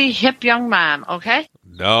I'm a pretty hip young mom, okay?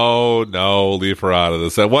 No, leave her out of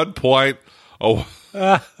this. At one point, a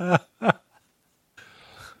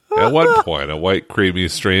white creamy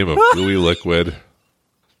stream of gooey liquid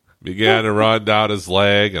began to run down his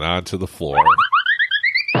leg and onto the floor,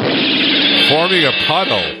 forming a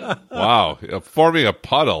puddle. Wow, forming a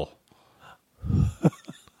puddle.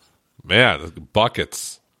 Man,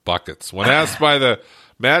 buckets. When asked by the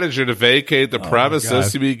manager to vacate the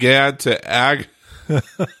premises, he began to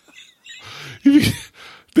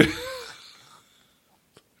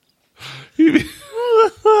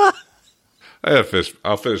I'll finish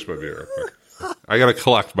my beer real quick. I gotta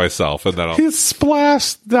collect myself, and then I'll. He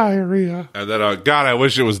splashed diarrhea, and then God, I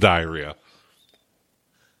wish it was diarrhea.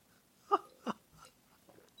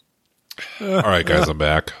 All right, guys, I'm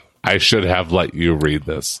back. I should have let you read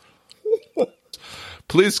this.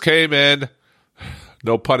 Police came in,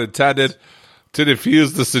 no pun intended, to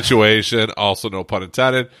defuse the situation. Also, no pun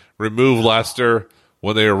intended. Remove Lester.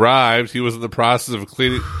 When they arrived, he was in the process of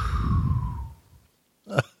cleaning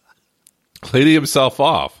himself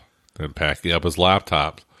off and packing up his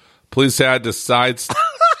laptop. Police had to sidestep.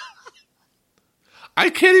 I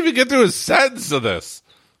can't even get through a sentence of this.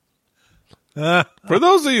 For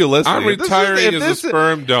those of you listening, I'm retiring as a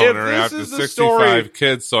sperm donor after 65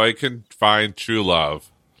 kids so I can find true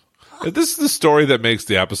love. If this is the story that makes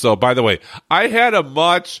the episode, by the way, we had a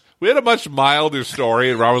much milder story,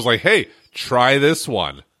 and Rob was like, hey, try this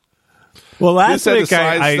one. Well, last week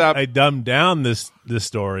I dumbed down this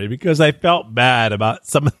story because I felt bad about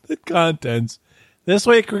some of the contents. This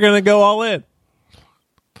week we're going to go all in.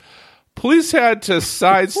 Police had to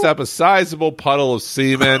sidestep a sizable puddle of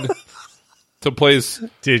semen to place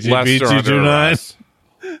Lester under arrest.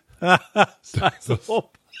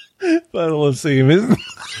 Sizable puddle of semen.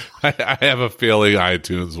 I have a feeling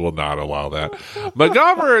iTunes will not allow that.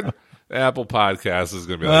 McGovern, Apple Podcast is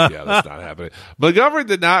going to be like, yeah, that's not happening. McGovern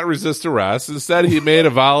did not resist arrest. Instead, he made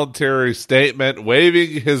a voluntary statement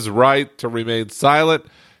waiving his right to remain silent.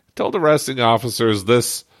 He told arresting officers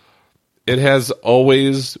it has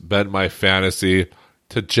always been my fantasy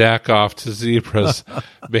to jack off to zebras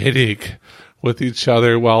mating with each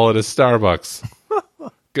other while at a Starbucks.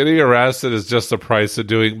 Getting arrested is just the price of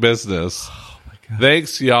doing business. Oh my God.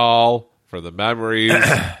 Thanks, y'all, for the memories.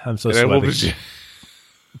 I'm so sweaty.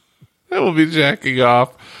 I will be jacking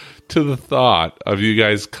off to the thought of you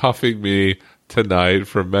guys cuffing me tonight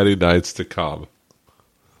for many nights to come.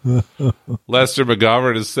 Lester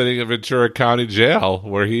McGovern is sitting in Ventura County Jail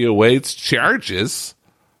where he awaits charges.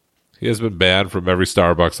 He has been banned from every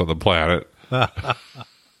Starbucks on the planet.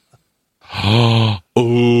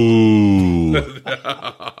 Ooh.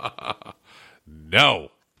 No.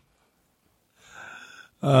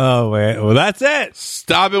 Oh, wait. Well, that's it.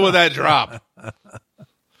 Stop it with that drop.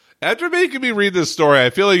 After making me read this story, I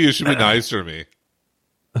feel like you should be nicer to me.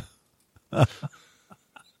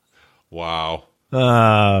 Wow.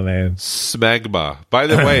 Oh, man. Smegma. By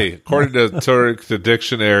the way, according to the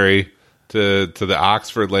dictionary, to the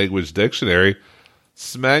Oxford Language Dictionary,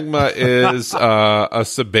 smegma is a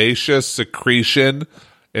sebaceous secretion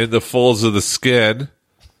in the folds of the skin,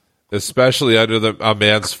 especially under a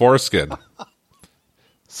man's foreskin.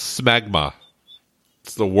 Smegma.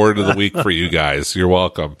 It's the word of the week for you guys. You're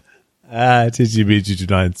welcome.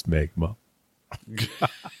 TTB229 smegma.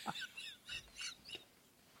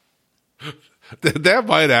 That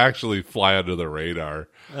might actually fly under the radar.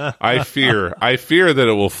 I fear that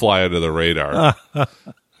it will fly under the radar. But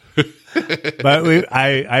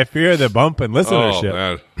I fear the bump in listenership. Oh,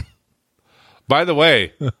 man. By the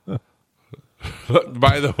way,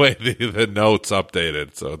 the notes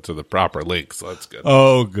updated so to the proper link. So that's good.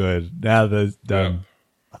 Oh, good. Now that's done.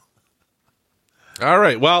 Yeah. All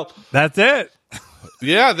right. Well, that's it.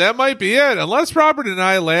 Yeah, that might be it. Unless Robert and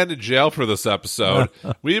I land in jail for this episode,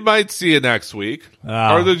 we might see you next week.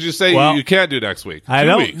 Or did you say you can't do next week? I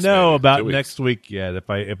don't know about next week yet. If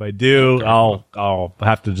I do, okay. I'll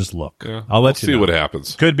have to just look. Yeah, I'll let you see know. what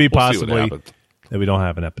happens. Could be possibly that we don't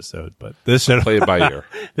have an episode, but this should play it by ear.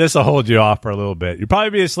 This will hold you off for a little bit. You'll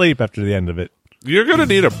probably be asleep after the end of it. You're going to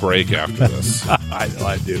need a break after this. I know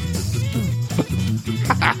I do.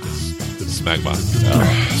 Smegma.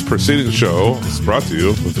 This preceding show is brought to you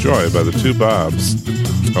with joy by the two Bobs.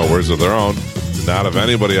 Oh, words of their own, not of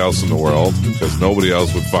anybody else in the world, because nobody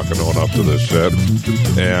else would fucking own up to this shit.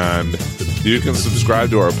 And you can subscribe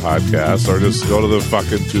to our podcast or just go to the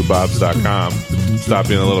fucking twobobs.com, stop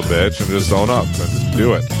being a little bitch, and just own up and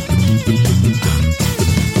do it.